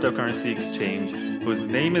European cryptocurrency exchange whose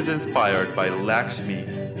name is inspired by Lakshmi,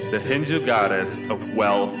 the Hindu goddess of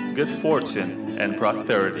wealth, good fortune, and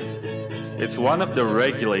prosperity. It's one of the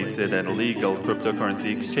regulated and legal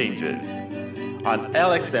cryptocurrency exchanges. On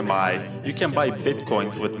LXMI, you can buy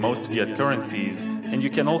bitcoins with most fiat currencies, and you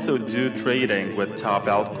can also do trading with top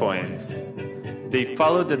altcoins. They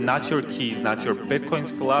follow the not your keys, not your bitcoins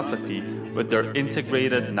philosophy with their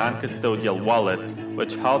integrated non-custodial wallet,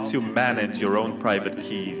 which helps you manage your own private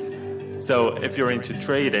keys. So if you're into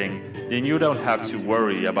trading, then you don't have to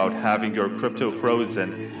worry about having your crypto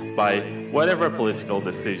frozen by whatever political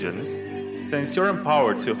decisions, since you're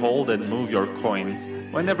empowered to hold and move your coins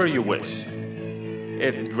whenever you wish.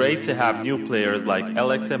 It's great to have new players like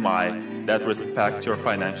LXMI that respect your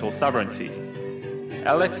financial sovereignty.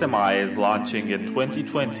 LXMI is launching in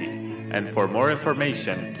 2020. And for more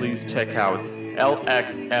information, please check out lxmi.io.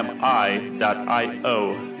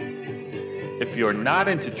 If you're not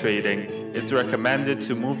into trading, it's recommended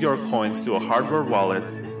to move your coins to a hardware wallet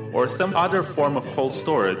or some other form of cold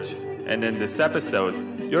storage. And in this episode,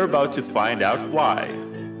 you're about to find out why.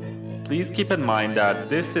 Please keep in mind that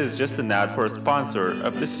this is just an ad for a sponsor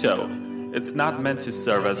of the show. It's not meant to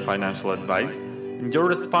serve as financial advice, and you're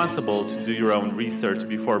responsible to do your own research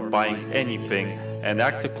before buying anything and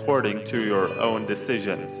act according to your own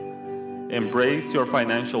decisions. Embrace your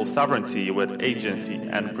financial sovereignty with agency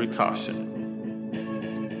and precaution.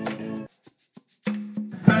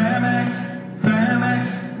 Famex,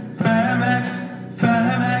 Famex, Famex,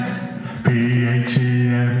 Famex.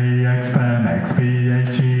 P-H-E-M-E-X, Famex,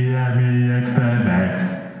 P-H-E-M-E-X, Famex.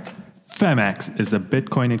 Famex is a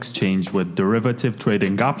Bitcoin exchange with derivative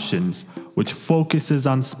trading options, which focuses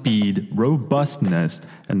on speed, robustness,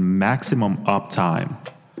 and maximum uptime.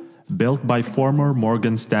 Built by former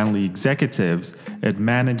Morgan Stanley executives, it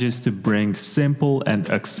manages to bring simple and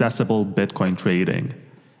accessible Bitcoin trading.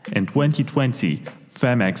 In 2020,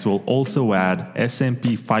 Famex will also add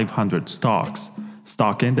S&P 500 stocks,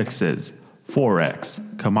 stock indexes, Forex,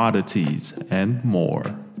 commodities, and more.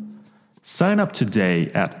 Sign up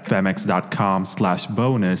today at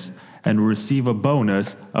famex.com/bonus and receive a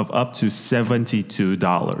bonus of up to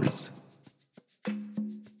 $72.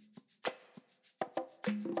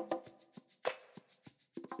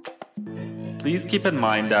 Please keep in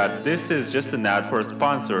mind that this is just an ad for a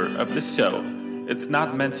sponsor of the show. It's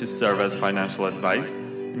not meant to serve as financial advice,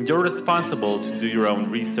 and you're responsible to do your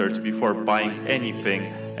own research before buying anything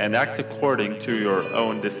and act according to your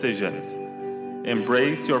own decisions.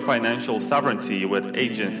 Embrace your financial sovereignty with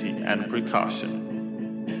agency and precaution.